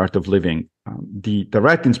to as the art of living. The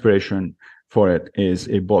direct inspiration for it is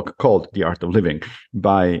a book called The Art of Living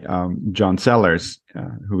by John Sellers,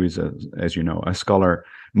 who is, as you know, a scholar,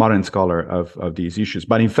 modern scholar of these issues.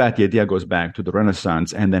 But in fact, the idea goes back to the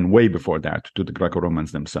Renaissance and then way before that to the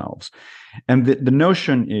Greco-Romans themselves. And the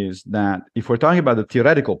notion is that if we're talking about the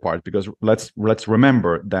theoretical part, because let's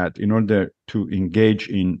remember that in order to engage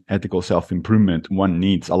in ethical self-improvement, one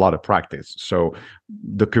needs a lot of practice. So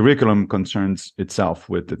the curriculum concerns itself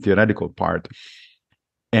with the theoretical part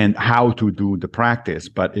and how to do the practice,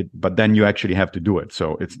 but then you actually have to do it.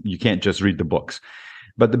 So you can't just read the books.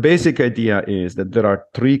 But the basic idea is that there are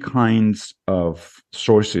three kinds of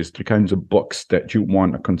sources, three kinds of books that you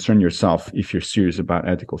want to concern yourself if you're serious about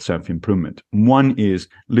ethical self-improvement. One is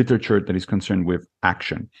literature that is concerned with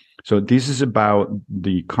action. So this is about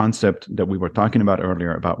the concept that we were talking about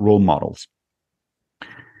earlier about role models.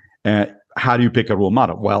 How do you pick a role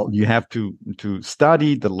model? Well, you have to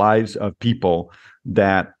study the lives of people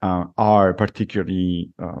that are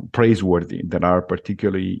particularly praiseworthy, that are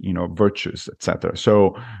particularly virtuous, etc.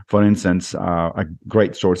 So, for instance, a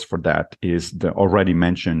great source for that is the already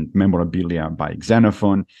mentioned Memorabilia by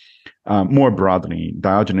Xenophon. More broadly,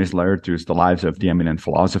 Diogenes Laertius, The Lives of the Eminent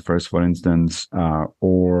Philosophers, for instance,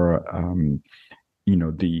 or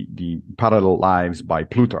the Parallel Lives by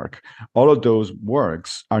Plutarch. All of those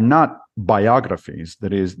works are not biographies,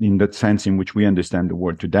 that is, in that sense in which we understand the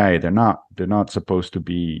word today. They're not supposed to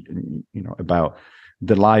be about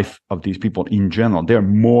the life of these people in general. They're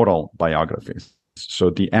moral biographies. So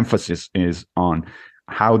the emphasis is on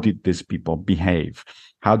how did these people behave,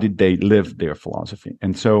 how did they live their philosophy.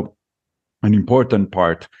 And so an important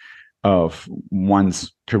part of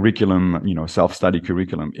one's curriculum, self-study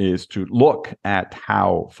curriculum, is to look at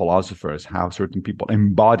how philosophers, how certain people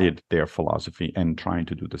embodied their philosophy and trying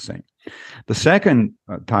to do the same. The second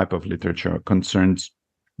type of literature concerns,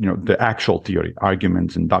 the actual theory,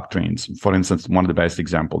 arguments and doctrines. For instance, one of the best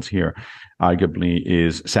examples here, arguably,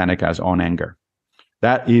 is Seneca's On Anger.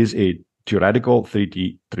 That is a theoretical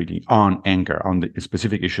treatise on anger, on the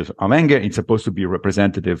specific issues of anger. It's supposed to be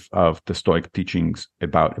representative of the Stoic teachings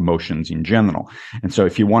about emotions in general. And so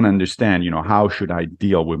if you want to understand, how should I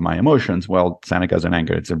deal with my emotions? Well, Seneca's On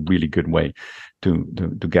Anger, it's a really good way to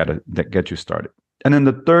get you started. And then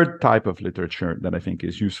the third type of literature that I think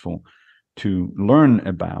is useful to learn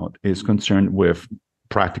about is concerned with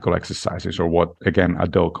practical exercises, or what, again,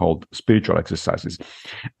 Adele called spiritual exercises.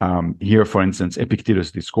 Here, for instance,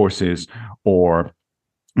 Epictetus' Discourses or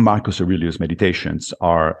Marcus Aurelius' Meditations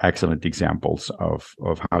are excellent examples of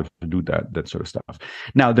how to do that sort of stuff.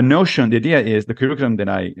 Now, the idea is the curriculum that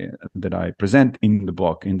I present in the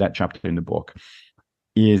book, in that chapter in the book,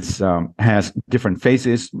 has different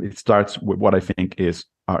phases. It starts with what I think is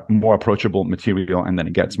more approachable material, and then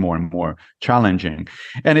it gets more and more challenging.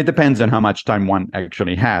 And it depends on how much time one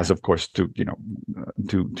actually has, of course, to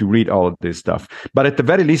read all of this stuff. But at the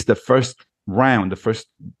very least, the first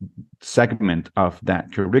segment of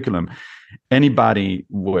that curriculum, anybody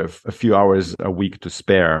with a few hours a week to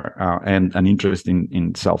spare and an interest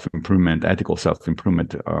in self-improvement, ethical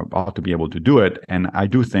self-improvement, ought to be able to do it. And I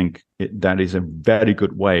do think that is a very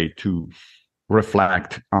good way to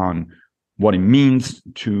reflect on what it means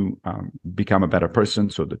to become a better person.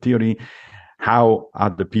 So the theory, how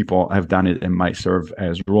other people have done it and might serve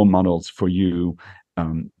as role models for you,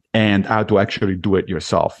 and how to actually do it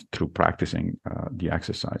yourself through practicing the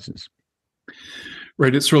exercises.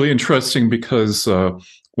 Right. It's really interesting because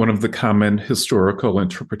one of the common historical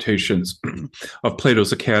interpretations of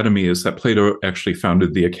Plato's Academy is that Plato actually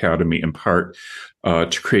founded the Academy in part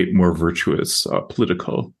to create more virtuous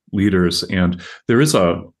political leaders. And there is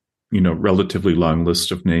a relatively long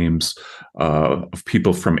list of names of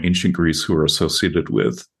people from ancient Greece who are associated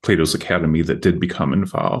with Plato's Academy that did become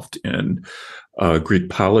involved in Greek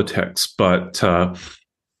politics. But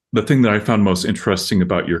the thing that I found most interesting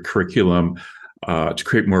about your curriculum to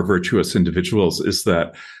create more virtuous individuals is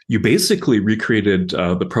that you basically recreated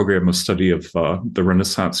the program of study of the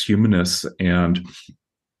Renaissance humanists. And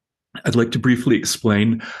I'd like to briefly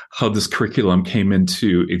explain how this curriculum came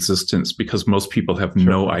into existence, because most people have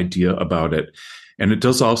no idea about it. And it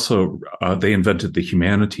does also, they invented the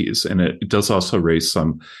humanities, and it does also raise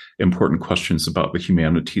some important questions about the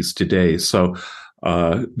humanities today. So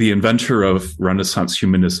the inventor of Renaissance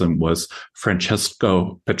humanism was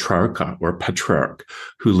Francesco Petrarch,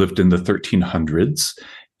 who lived in the 1300s.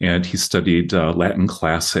 And he studied Latin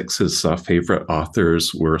classics. His favorite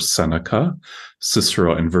authors were Seneca,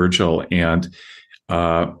 Cicero, and Virgil. And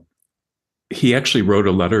he actually wrote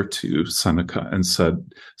a letter to Seneca and said,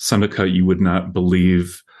 Seneca, you would not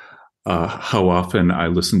believe how often I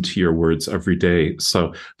listen to your words every day.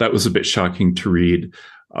 So that was a bit shocking to read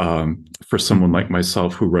for someone like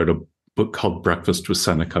myself who wrote a book called Breakfast with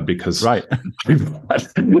Seneca, because I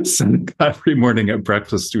read Seneca every morning at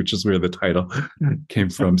breakfast, which is where the title came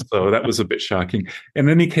from. So that was a bit shocking. In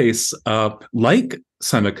any case, like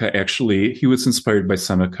Seneca, actually, he was inspired by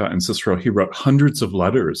Seneca and Cicero. He wrote hundreds of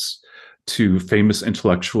letters to famous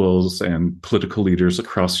intellectuals and political leaders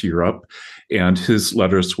across Europe. And his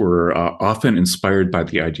letters were often inspired by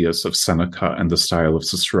the ideas of Seneca and the style of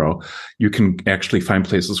Cicero. You can actually find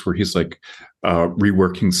places where he's like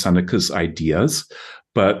reworking Seneca's ideas.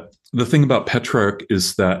 But the thing about Petrarch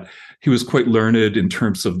is that he was quite learned in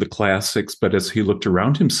terms of the classics, but as he looked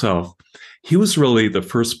around himself, he was really the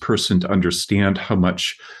first person to understand how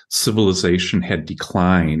much civilization had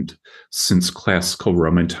declined since classical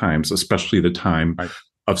Roman times, especially the time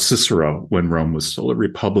of Cicero, when Rome was still a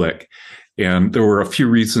republic. And there were a few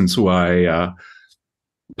reasons why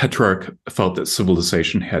Petrarch felt that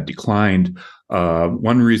civilization had declined.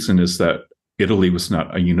 One reason is that Italy was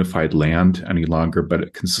not a unified land any longer, but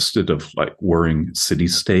it consisted of like warring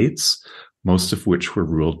city-states, most of which were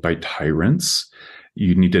ruled by tyrants.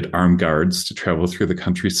 You needed armed guards to travel through the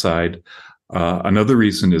countryside. Another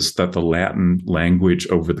reason is that the Latin language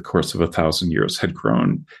over the course of 1,000 years had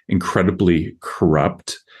grown incredibly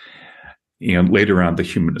corrupt. And later on, the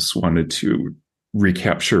humanists wanted to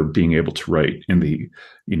recapture being able to write in the,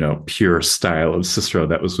 pure style of Cicero.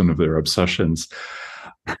 That was one of their obsessions.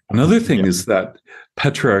 Another thing is that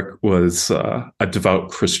Petrarch was a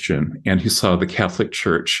devout Christian, and he saw the Catholic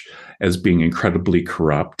Church as being incredibly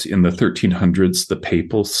corrupt. In the 1300s, the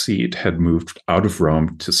papal seat had moved out of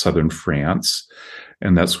Rome to southern France,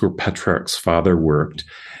 and that's where Petrarch's father worked.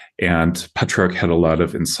 And Petrarch had a lot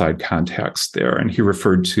of inside contacts there, and he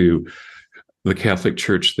referred to the Catholic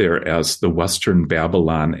Church there as the Western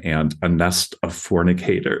Babylon and a nest of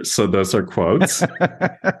fornicators. So those are quotes.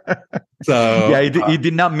 So he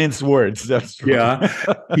did not mince words. That's true. Yeah,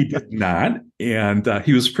 he did not. And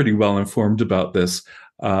he was pretty well informed about this.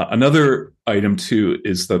 Another item, too,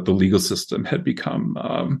 is that the legal system had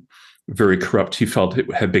become very corrupt. He felt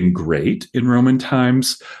it had been great in Roman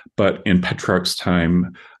times, but in Petrarch's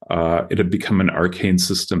time, it had become an arcane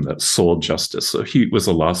system that sold justice. So he was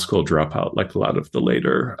a law school dropout, like a lot of the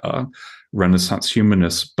later Renaissance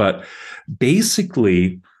humanists. But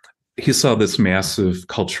basically, he saw this massive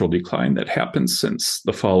cultural decline that happened since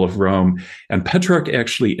the fall of Rome. And Petrarch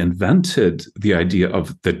actually invented the idea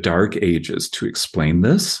of the Dark Ages to explain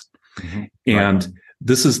this. Mm-hmm. And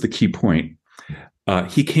this is the key point.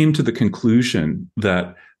 He came to the conclusion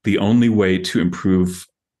that the only way to improve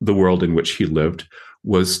the world in which he lived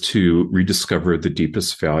was to rediscover the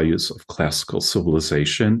deepest values of classical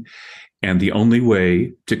civilization. And the only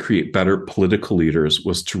way to create better political leaders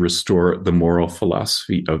was to restore the moral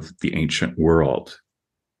philosophy of the ancient world.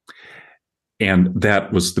 And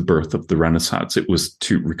that was the birth of the Renaissance. It was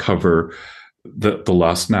to recover the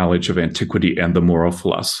lost knowledge of antiquity and the moral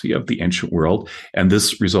philosophy of the ancient world. And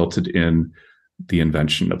this resulted in the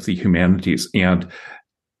invention of the humanities. And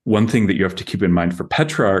one thing that you have to keep in mind for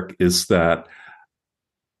Petrarch is that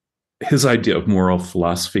his idea of moral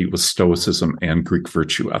philosophy was Stoicism and Greek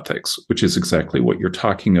virtue ethics, which is exactly what you're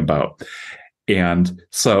talking about. And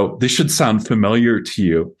so this should sound familiar to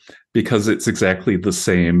you because it's exactly the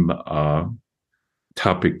same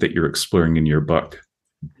topic that you're exploring in your book.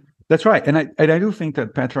 That's right. And I do think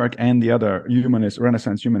that Petrarch and the other humanists,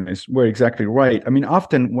 Renaissance humanists, were exactly right. I mean,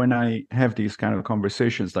 often when I have these kind of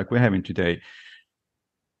conversations like we're having today,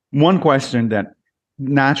 one question that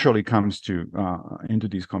naturally comes to into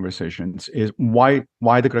these conversations is why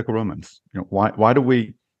the Greco-Romans? Why do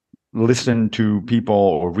we listen to people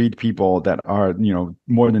or read people that are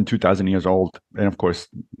more than 2,000 years old? And of course,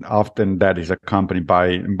 often that is accompanied by,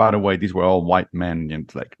 and by the way, these were all white men, and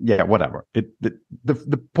it's like, yeah, whatever.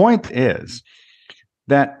 The point is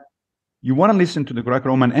that you want to listen to the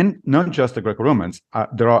Greco-Roman, and not just the Greco-Romans.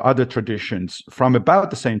 There are other traditions from about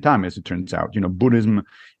the same time, as it turns out. Buddhism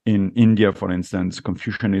in India, for instance,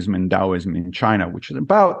 Confucianism and Taoism in China, which is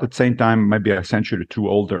about the same time, maybe a century or two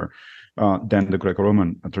older than the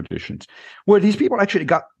Greco-Roman traditions, where these people actually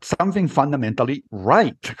got something fundamentally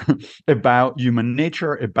right about human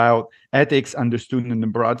nature, about ethics understood in the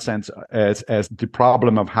broad sense as the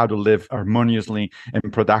problem of how to live harmoniously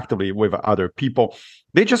and productively with other people.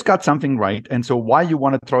 They just got something right, and so why you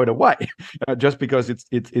want to throw it away just because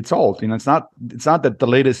it's old? It's not that the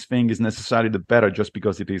latest thing is necessarily the better just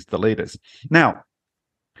because it is the latest. Now,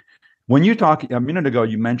 when you talk a minute ago,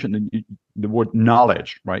 you mentioned the word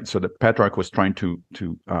knowledge, right? So that Petrarch was trying to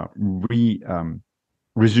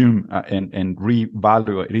resume and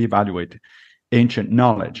reevaluate ancient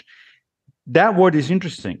knowledge. That word is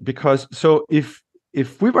interesting because if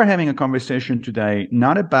we were having a conversation today,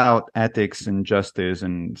 not about ethics and justice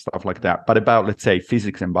and stuff like that, but about, let's say,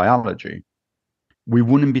 physics and biology, we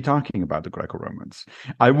wouldn't be talking about the Greco-Romans.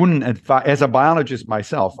 I wouldn't advise, as a biologist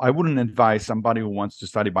myself, I wouldn't advise somebody who wants to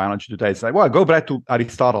study biology today, say, well, go back to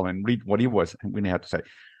Aristotle and read what he was, and we have to say.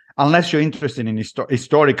 Unless you're interested in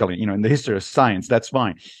historically, in the history of science, that's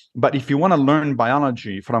fine. But if you want to learn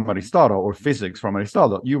biology from Aristotle or physics from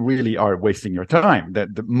Aristotle, you really are wasting your time.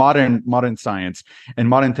 That the modern science and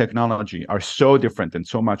modern technology are so different and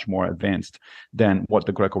so much more advanced than what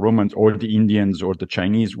the Greco-Romans or the Indians or the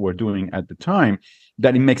Chinese were doing at the time,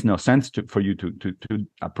 that it makes no sense for you to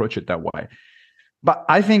approach it that way. But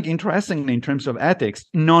I think, interestingly, in terms of ethics,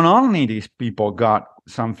 not only these people got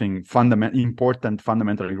something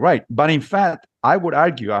fundamentally right, but in fact, I would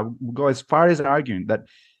go as far as arguing that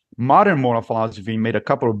modern moral philosophy made a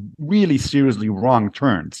couple of really seriously wrong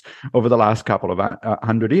turns over the last couple of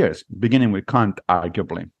 100 years, beginning with Kant,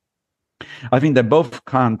 arguably. I think that both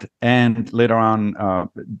Kant and later on,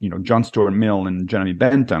 John Stuart Mill and Jeremy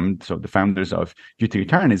Bentham, so the founders of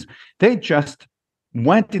utilitarianism, they just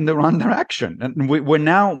went in the wrong direction. And we're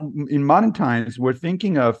now, in modern times, we're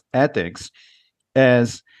thinking of ethics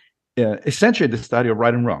as essentially the study of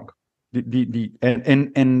right and wrong.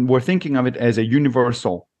 And we're thinking of it as a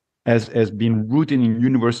universal, as being rooted in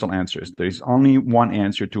universal answers. There is only one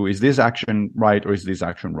answer to, is this action right or is this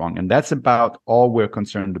action wrong? And that's about all we're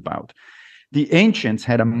concerned about. The ancients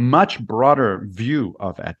had a much broader view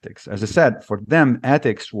of ethics. As I said, for them,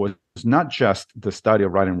 ethics was not just the study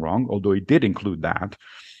of right and wrong, although it did include that.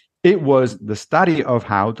 It was the study of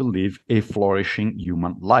how to live a flourishing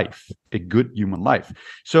human life, a good human life.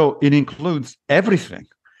 So it includes everything: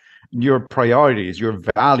 your priorities, your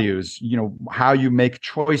values, how you make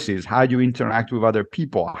choices, how you interact with other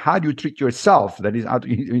people, how do you treat yourself, that is, how to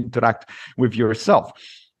interact with yourself.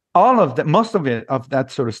 All of that, most of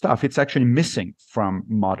that sort of stuff, it's actually missing from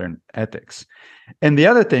modern ethics. And the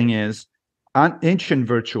other thing is ancient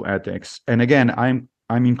virtue ethics. And again, I'm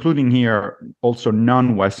including here also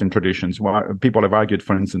non-Western traditions. People have argued,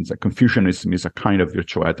 for instance, that Confucianism is a kind of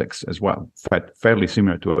virtue ethics as well, fairly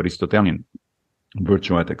similar to Aristotelian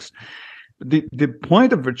virtue ethics. The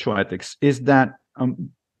point of virtue ethics is that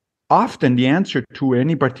often the answer to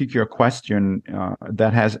any particular question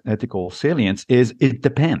that has ethical salience is it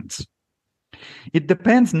depends. It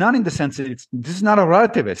depends, not in the sense that this is not a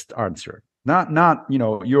relativist answer. Not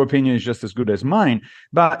your opinion is just as good as mine,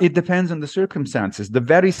 but it depends on the circumstances. The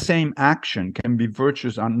very same action can be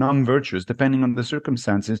virtuous or non-virtuous depending on the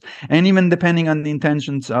circumstances, and even depending on the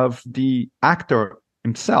intentions of the actor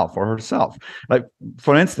himself or herself. Like,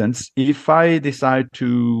 for instance, if I decide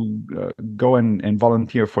to go and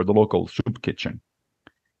volunteer for the local soup kitchen,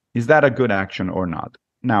 is that a good action or not?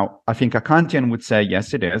 Now, I think a Kantian would say,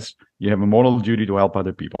 yes, it is. You have a moral duty to help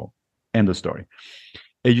other people. End of story.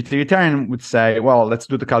 A utilitarian would say, well, let's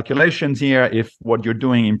do the calculations here. If what you're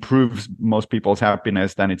doing improves most people's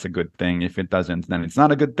happiness, then it's a good thing. If it doesn't, then it's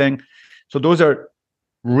not a good thing. So those are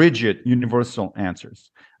rigid, universal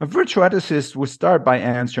answers. A virtue ethicist would start by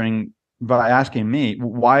asking me,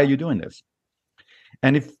 why are you doing this?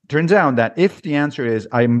 And if it turns out that if the answer is,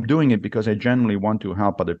 I'm doing it because I genuinely want to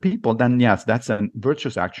help other people, then yes, that's a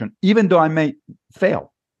virtuous action, even though I may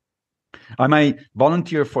fail. I might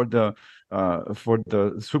volunteer for the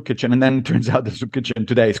soup kitchen, and then it turns out the soup kitchen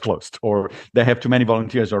today is closed, or they have too many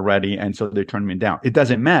volunteers already, and so they turn me down. It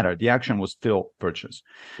doesn't matter. The action was still virtuous.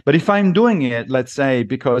 But if I'm doing it, let's say,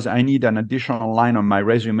 because I need an additional line on my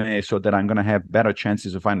resume so that I'm going to have better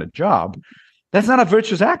chances to find a job, that's not a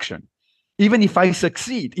virtuous action. Even if I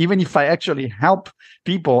succeed, even if I actually help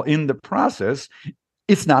people in the process,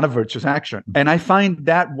 it's not a virtuous action. And I find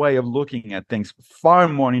that way of looking at things far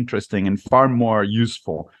more interesting and far more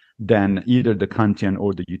useful than either the Kantian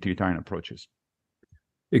or the utilitarian approaches.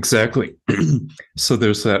 Exactly. So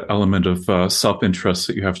there's that element of self-interest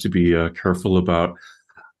that you have to be careful about.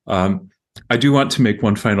 I do want to make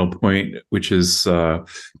one final point, which is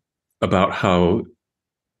about how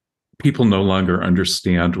people no longer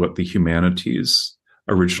understand what the humanities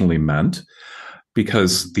originally meant,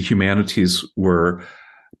 because the humanities were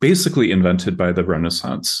basically invented by the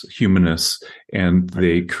Renaissance humanists, and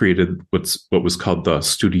they created what was called the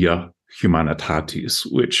Studia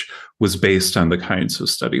Humanitatis, which was based on the kinds of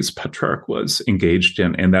studies Petrarch was engaged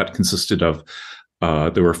in, and that consisted of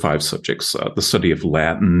there were 5 subjects: the study of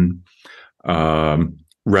Latin,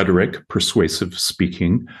 rhetoric, persuasive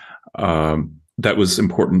speaking. That was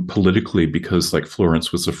important politically because, like,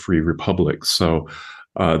 Florence was a free republic, so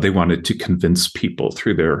they wanted to convince people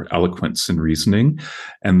through their eloquence and reasoning.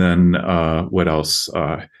 And then what else?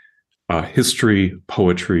 History,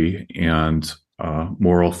 poetry, and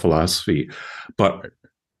moral philosophy. But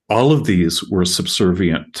all of these were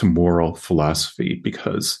subservient to moral philosophy,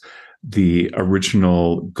 because the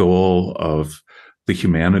original goal of the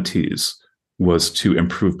humanities was to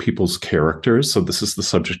improve people's characters. So this is the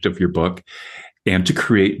subject of your book, and to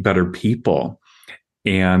create better people.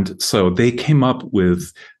 And so they came up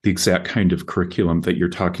with the exact kind of curriculum that you're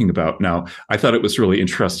talking about. Now, I thought it was really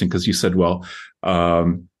interesting because you said, well,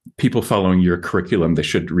 people following your curriculum, they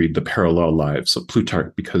should read the parallel lives of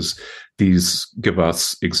Plutarch, because these give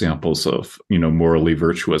us examples of, morally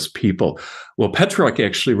virtuous people. Well, Petrarch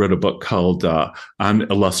actually wrote a book called On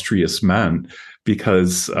Illustrious Men,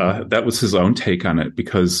 because that was his own take on it,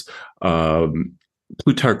 because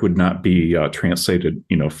Plutarch would not be translated,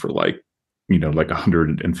 for like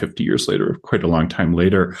 150 years later, quite a long time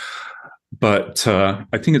later. But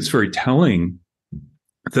I think it's very telling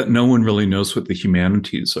that no one really knows what the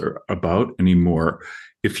humanities are about anymore.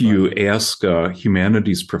 If you ask a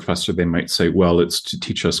humanities professor, they might say, well, it's to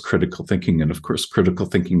teach us critical thinking. And of course, critical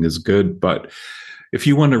thinking is good. But if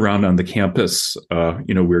you went around on the campus,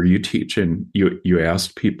 where you teach, and you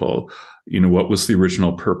asked people, what was the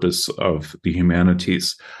original purpose of the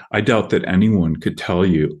humanities, I doubt that anyone could tell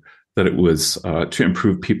you that it was to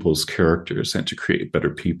improve people's characters and to create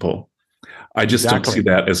better people. I just don't see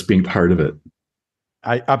that as being part of it.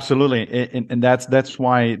 Absolutely, and that's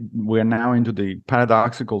why we're now into the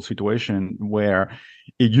paradoxical situation where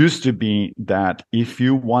it used to be that if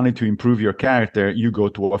you wanted to improve your character, you go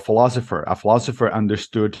to a philosopher. A philosopher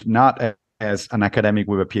understood not as an academic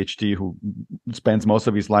with a PhD who spends most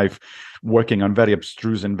of his life working on very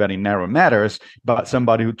abstruse and very narrow matters, but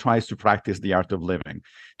somebody who tries to practice the art of living.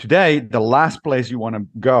 Today, the last place you want to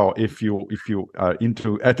go if you are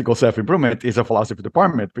into ethical self-improvement is a philosophy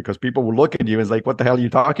department, because people will look at you and say, like, what the hell are you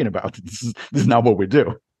talking about? This is not what we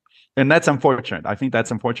do. And that's unfortunate. I think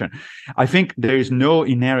that's unfortunate. I think there is no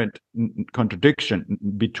inherent contradiction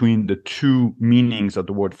between the two meanings of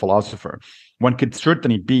the word philosopher. One could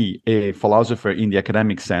certainly be a philosopher in the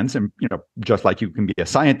academic sense, and just like you can be a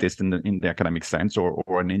scientist in the academic sense,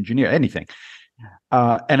 or an engineer, anything.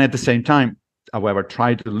 And at the same time, however,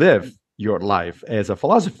 try to live your life as a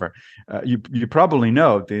philosopher. You probably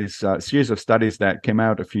know this series of studies that came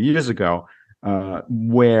out a few years ago,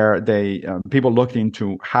 where people looked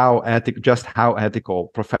into how ethical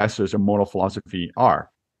professors of moral philosophy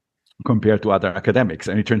are compared to other academics,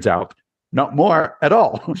 and it turns out not more at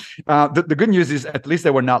all. The good news is at least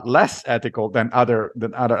they were not less ethical than other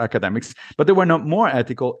academics, but they were not more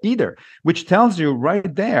ethical either, which tells you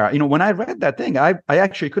right there. When I read that thing, I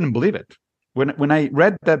actually couldn't believe it. When I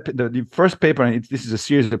read that the first paper, and this is a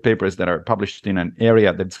series of papers that are published in an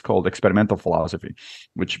area that's called experimental philosophy,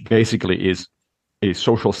 which basically is a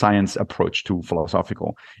social science approach to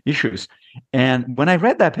philosophical issues. And when I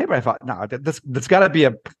read that paper, I thought, no, that's got to be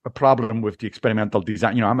a problem with the experimental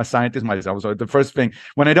design. I'm a scientist myself, so the first thing,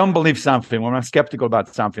 when I don't believe something, when I'm skeptical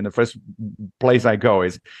about something, the first place I go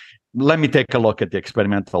is, let me take a look at the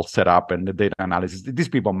experimental setup and the data analysis. These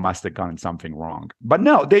people must have gotten something wrong. But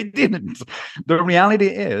no, they didn't. The reality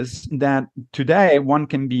is that today one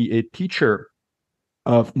can be a teacher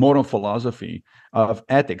of moral philosophy, of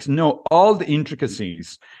ethics, know all the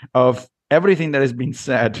intricacies of everything that has been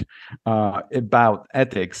said about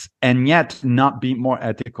ethics, and yet not be more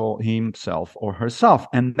ethical himself or herself.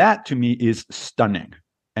 And that, to me, is stunning.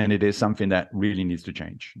 And it is something that really needs to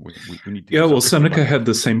change. We need to. Yeah, well, Seneca had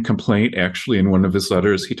the same complaint, actually. In one of his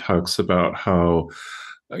letters, he talks about how,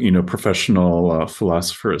 professional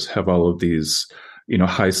philosophers have all of these,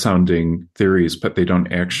 high-sounding theories, but they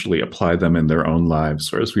don't actually apply them in their own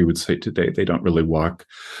lives. Or as we would say today, they don't really walk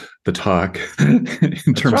the talk in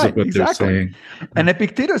terms of what they're saying. And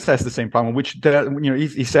Epictetus has the same problem, which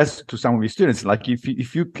he says to some of his students, like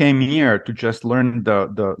if you came here to just learn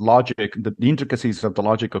the logic, the intricacies of the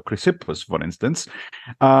logic of Chrysippus, for instance,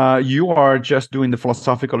 you are just doing the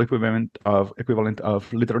philosophical equivalent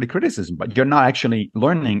of literary criticism, but you're not actually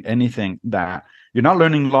learning anything that. You're not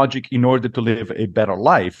learning logic in order to live a better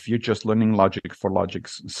life. You're just learning logic for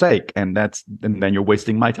logic's sake, and then you're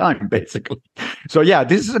wasting my time, basically. So yeah,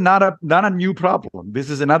 this is not a new problem. This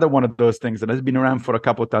is another one of those things that has been around for a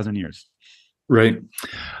couple of thousand years. Right.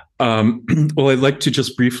 Well, I'd like to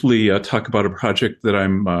just briefly talk about a project that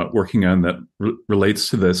I'm working on that relates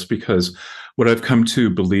to this, because what I've come to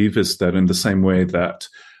believe is that in the same way that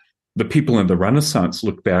the people in the Renaissance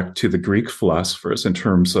look back to the Greek philosophers in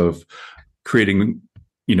terms of creating,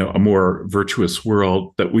 a more virtuous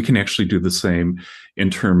world, that we can actually do the same in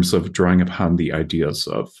terms of drawing upon the ideas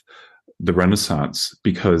of the Renaissance,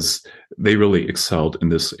 because they really excelled in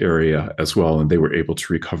this area as well. And they were able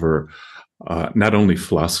to recover not only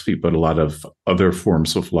philosophy, but a lot of other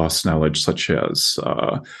forms of lost knowledge, such as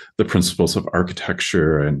the principles of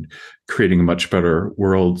architecture and creating a much better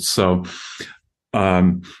world. So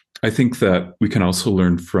I think that we can also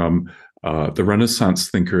learn from the Renaissance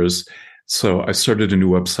thinkers. So I started a new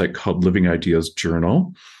website called Living Ideas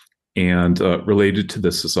Journal. And related to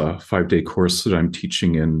this is a 5-day course that I'm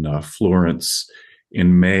teaching in Florence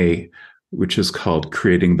in May, which is called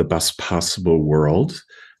Creating the Best Possible World,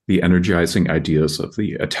 the Energizing Ideas of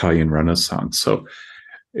the Italian Renaissance. So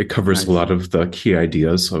it covers a lot of the key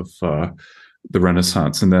ideas of the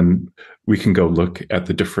Renaissance. And then we can go look at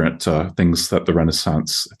the different things that the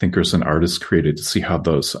Renaissance thinkers and artists created to see how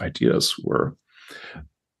those ideas were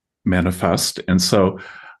manifest. And so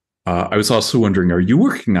I was also wondering, are you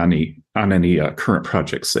working on any current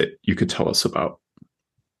projects that you could tell us about?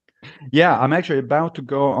 Yeah, I'm actually about to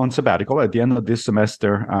go on sabbatical. At the end of this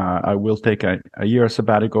semester, I will take a year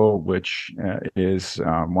sabbatical, which is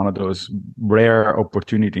one of those rare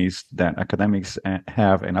opportunities that academics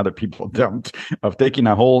have and other people don't, of taking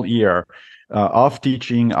a whole year of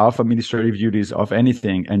teaching, of administrative duties, of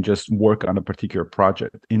anything, and just work on a particular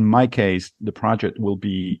project. In my case, the project will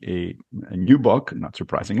be a new book, not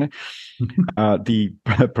surprisingly, the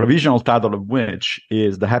provisional title of which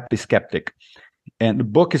is The Happy Skeptic. And the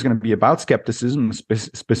book is going to be about skepticism,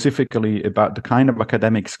 specifically about the kind of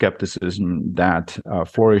academic skepticism that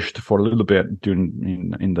flourished for a little bit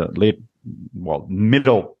in the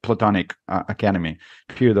middle Platonic Academy,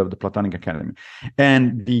 period of the Platonic Academy.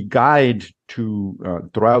 And the guide to,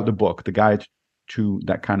 throughout the book, the guide to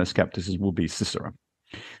that kind of skepticism will be Cicero.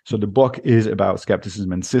 So the book is about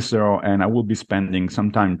skepticism and Cicero, and I will be spending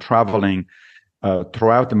some time traveling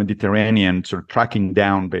throughout the Mediterranean, sort of tracking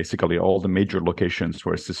down basically all the major locations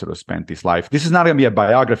where Cicero spent his life. This is not going to be a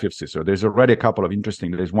biography of Cicero. There's already a couple of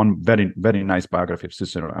there's one very, very nice biography of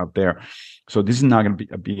Cicero out there. So this is not going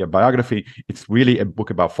to be a biography. It's really a book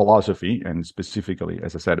about philosophy, and specifically,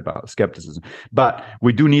 as I said, about skepticism. But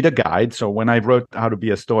we do need a guide. So when I wrote How to Be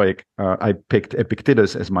a Stoic, I picked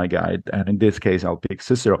Epictetus as my guide. And in this case, I'll pick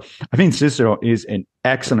Cicero. I think Cicero is an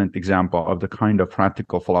excellent example of the kind of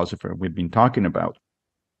practical philosopher we've been talking about.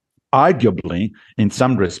 Arguably, in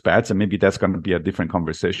some respects, and maybe that's going to be a different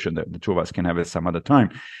conversation that the two of us can have at some other time,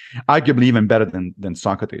 arguably even better than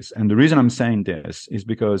Socrates. And the reason I'm saying this is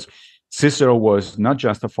because Cicero was not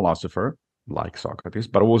just a philosopher like Socrates,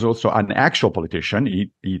 but was also an actual politician.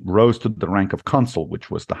 He rose to the rank of consul, which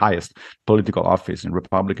was the highest political office in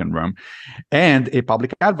Republican Rome, and a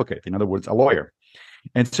public advocate, in other words, a lawyer.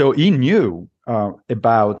 And so he knew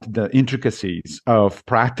about the intricacies of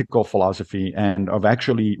practical philosophy and of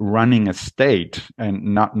actually running a state,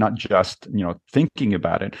 and not just thinking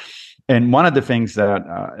about it. And one of the things that,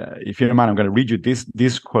 if you don't mind, I'm going to read you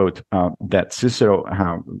this quote that Cicero,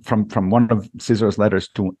 from one of Cicero's letters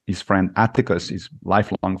to his friend Atticus, his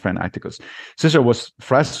lifelong friend Atticus. Cicero was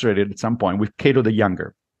frustrated at some point with Cato the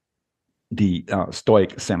Younger. the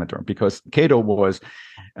Stoic senator, because Cato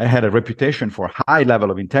had a reputation for high level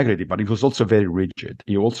of integrity, but he was also very rigid.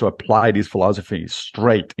 He also applied his philosophy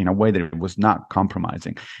straight in a way that it was not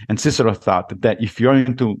compromising. And Cicero thought that if you're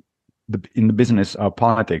in the business of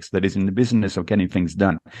politics, that is in the business of getting things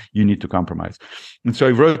done, you need to compromise. And so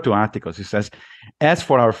he wrote to Atticus, he says, "As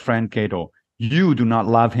for our friend Cato, you do not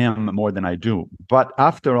love him more than I do. But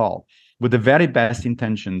after all, with the very best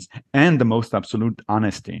intentions and the most absolute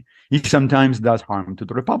honesty, he sometimes does harm to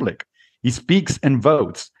the Republic. He speaks and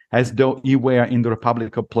votes as though he were in the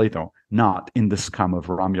Republic of Plato, not in the scum of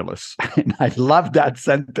Romulus." And I love that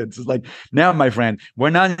sentence. It's like, now, my friend,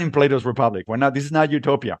 we're not in Plato's Republic. This is not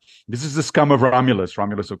utopia. This is the scum of Romulus.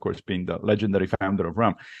 Romulus, of course, being the legendary founder of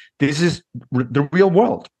Rome. This is the real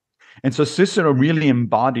world. And so Cicero really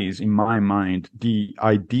embodies, in my mind, the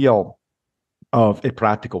ideal of a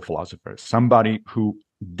practical philosopher, somebody who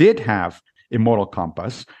did have a moral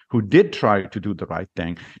compass, who did try to do the right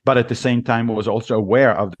thing, but at the same time was also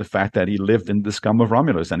aware of the fact that he lived in the scum of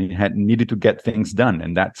Romulus and he had needed to get things done.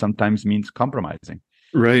 And that sometimes means compromising.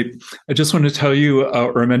 Right. I just want to tell you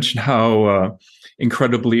or mention how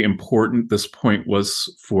incredibly important this point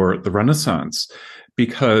was for the Renaissance,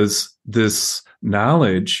 because this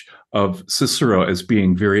knowledge of Cicero as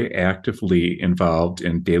being very actively involved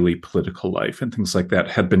in daily political life and things like that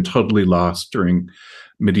had been totally lost during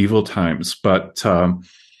medieval times. But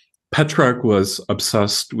Petrarch was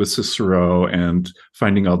obsessed with Cicero and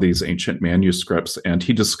finding all these ancient manuscripts, and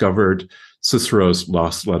he discovered Cicero's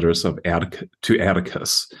lost letters to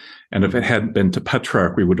Atticus. And if it hadn't been to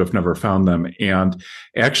Petrarch, we would have never found them. And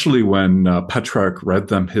actually, when Petrarch read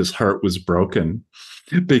them, his heart was broken,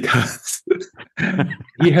 because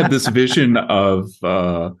he had this vision of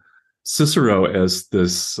Cicero as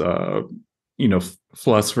this,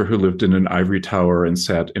 philosopher who lived in an ivory tower and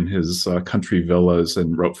sat in his country villas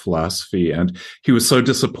and wrote philosophy. And he was so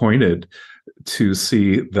disappointed to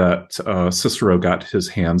see that Cicero got his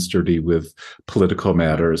hands dirty with political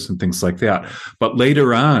matters and things like that. But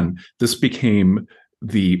later on, this became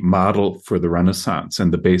the model for the Renaissance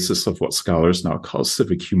and the basis of what scholars now call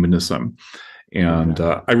civic humanism. And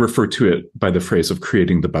I refer to it by the phrase of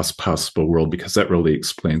creating the best possible world, because that really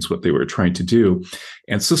explains what they were trying to do.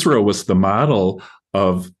 And Cicero was the model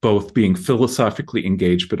of both being philosophically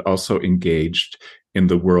engaged, but also engaged in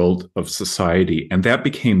the world of society. And that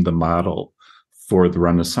became the model for the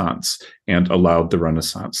Renaissance and allowed the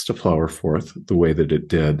Renaissance to flower forth the way that it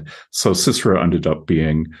did. So Cicero ended up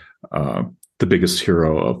being the biggest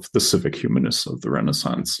hero of the civic humanists of the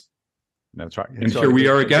Renaissance. That's right. And so here we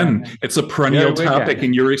are again. It's a perennial topic,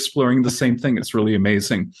 and you're exploring the same thing. It's really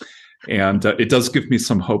amazing. And it does give me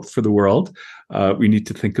some hope for the world. We need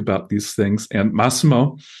to think about these things. And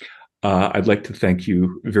Massimo, I'd like to thank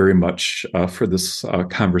you very much for this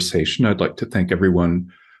conversation. I'd like to thank everyone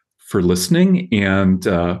for listening. And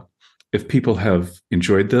if people have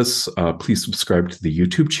enjoyed this, please subscribe to the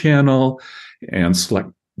YouTube channel and select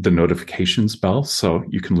the notifications bell so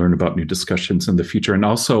you can learn about new discussions in the future. And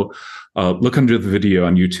also look under the video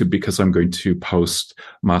on YouTube, because I'm going to post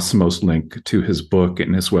Massimo's link to his book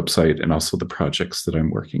and his website, and also the projects that I'm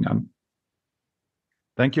working on.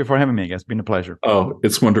 Thank you for having me. It's been a pleasure. Oh,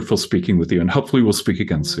 it's wonderful speaking with you, and hopefully we'll speak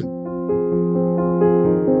again soon.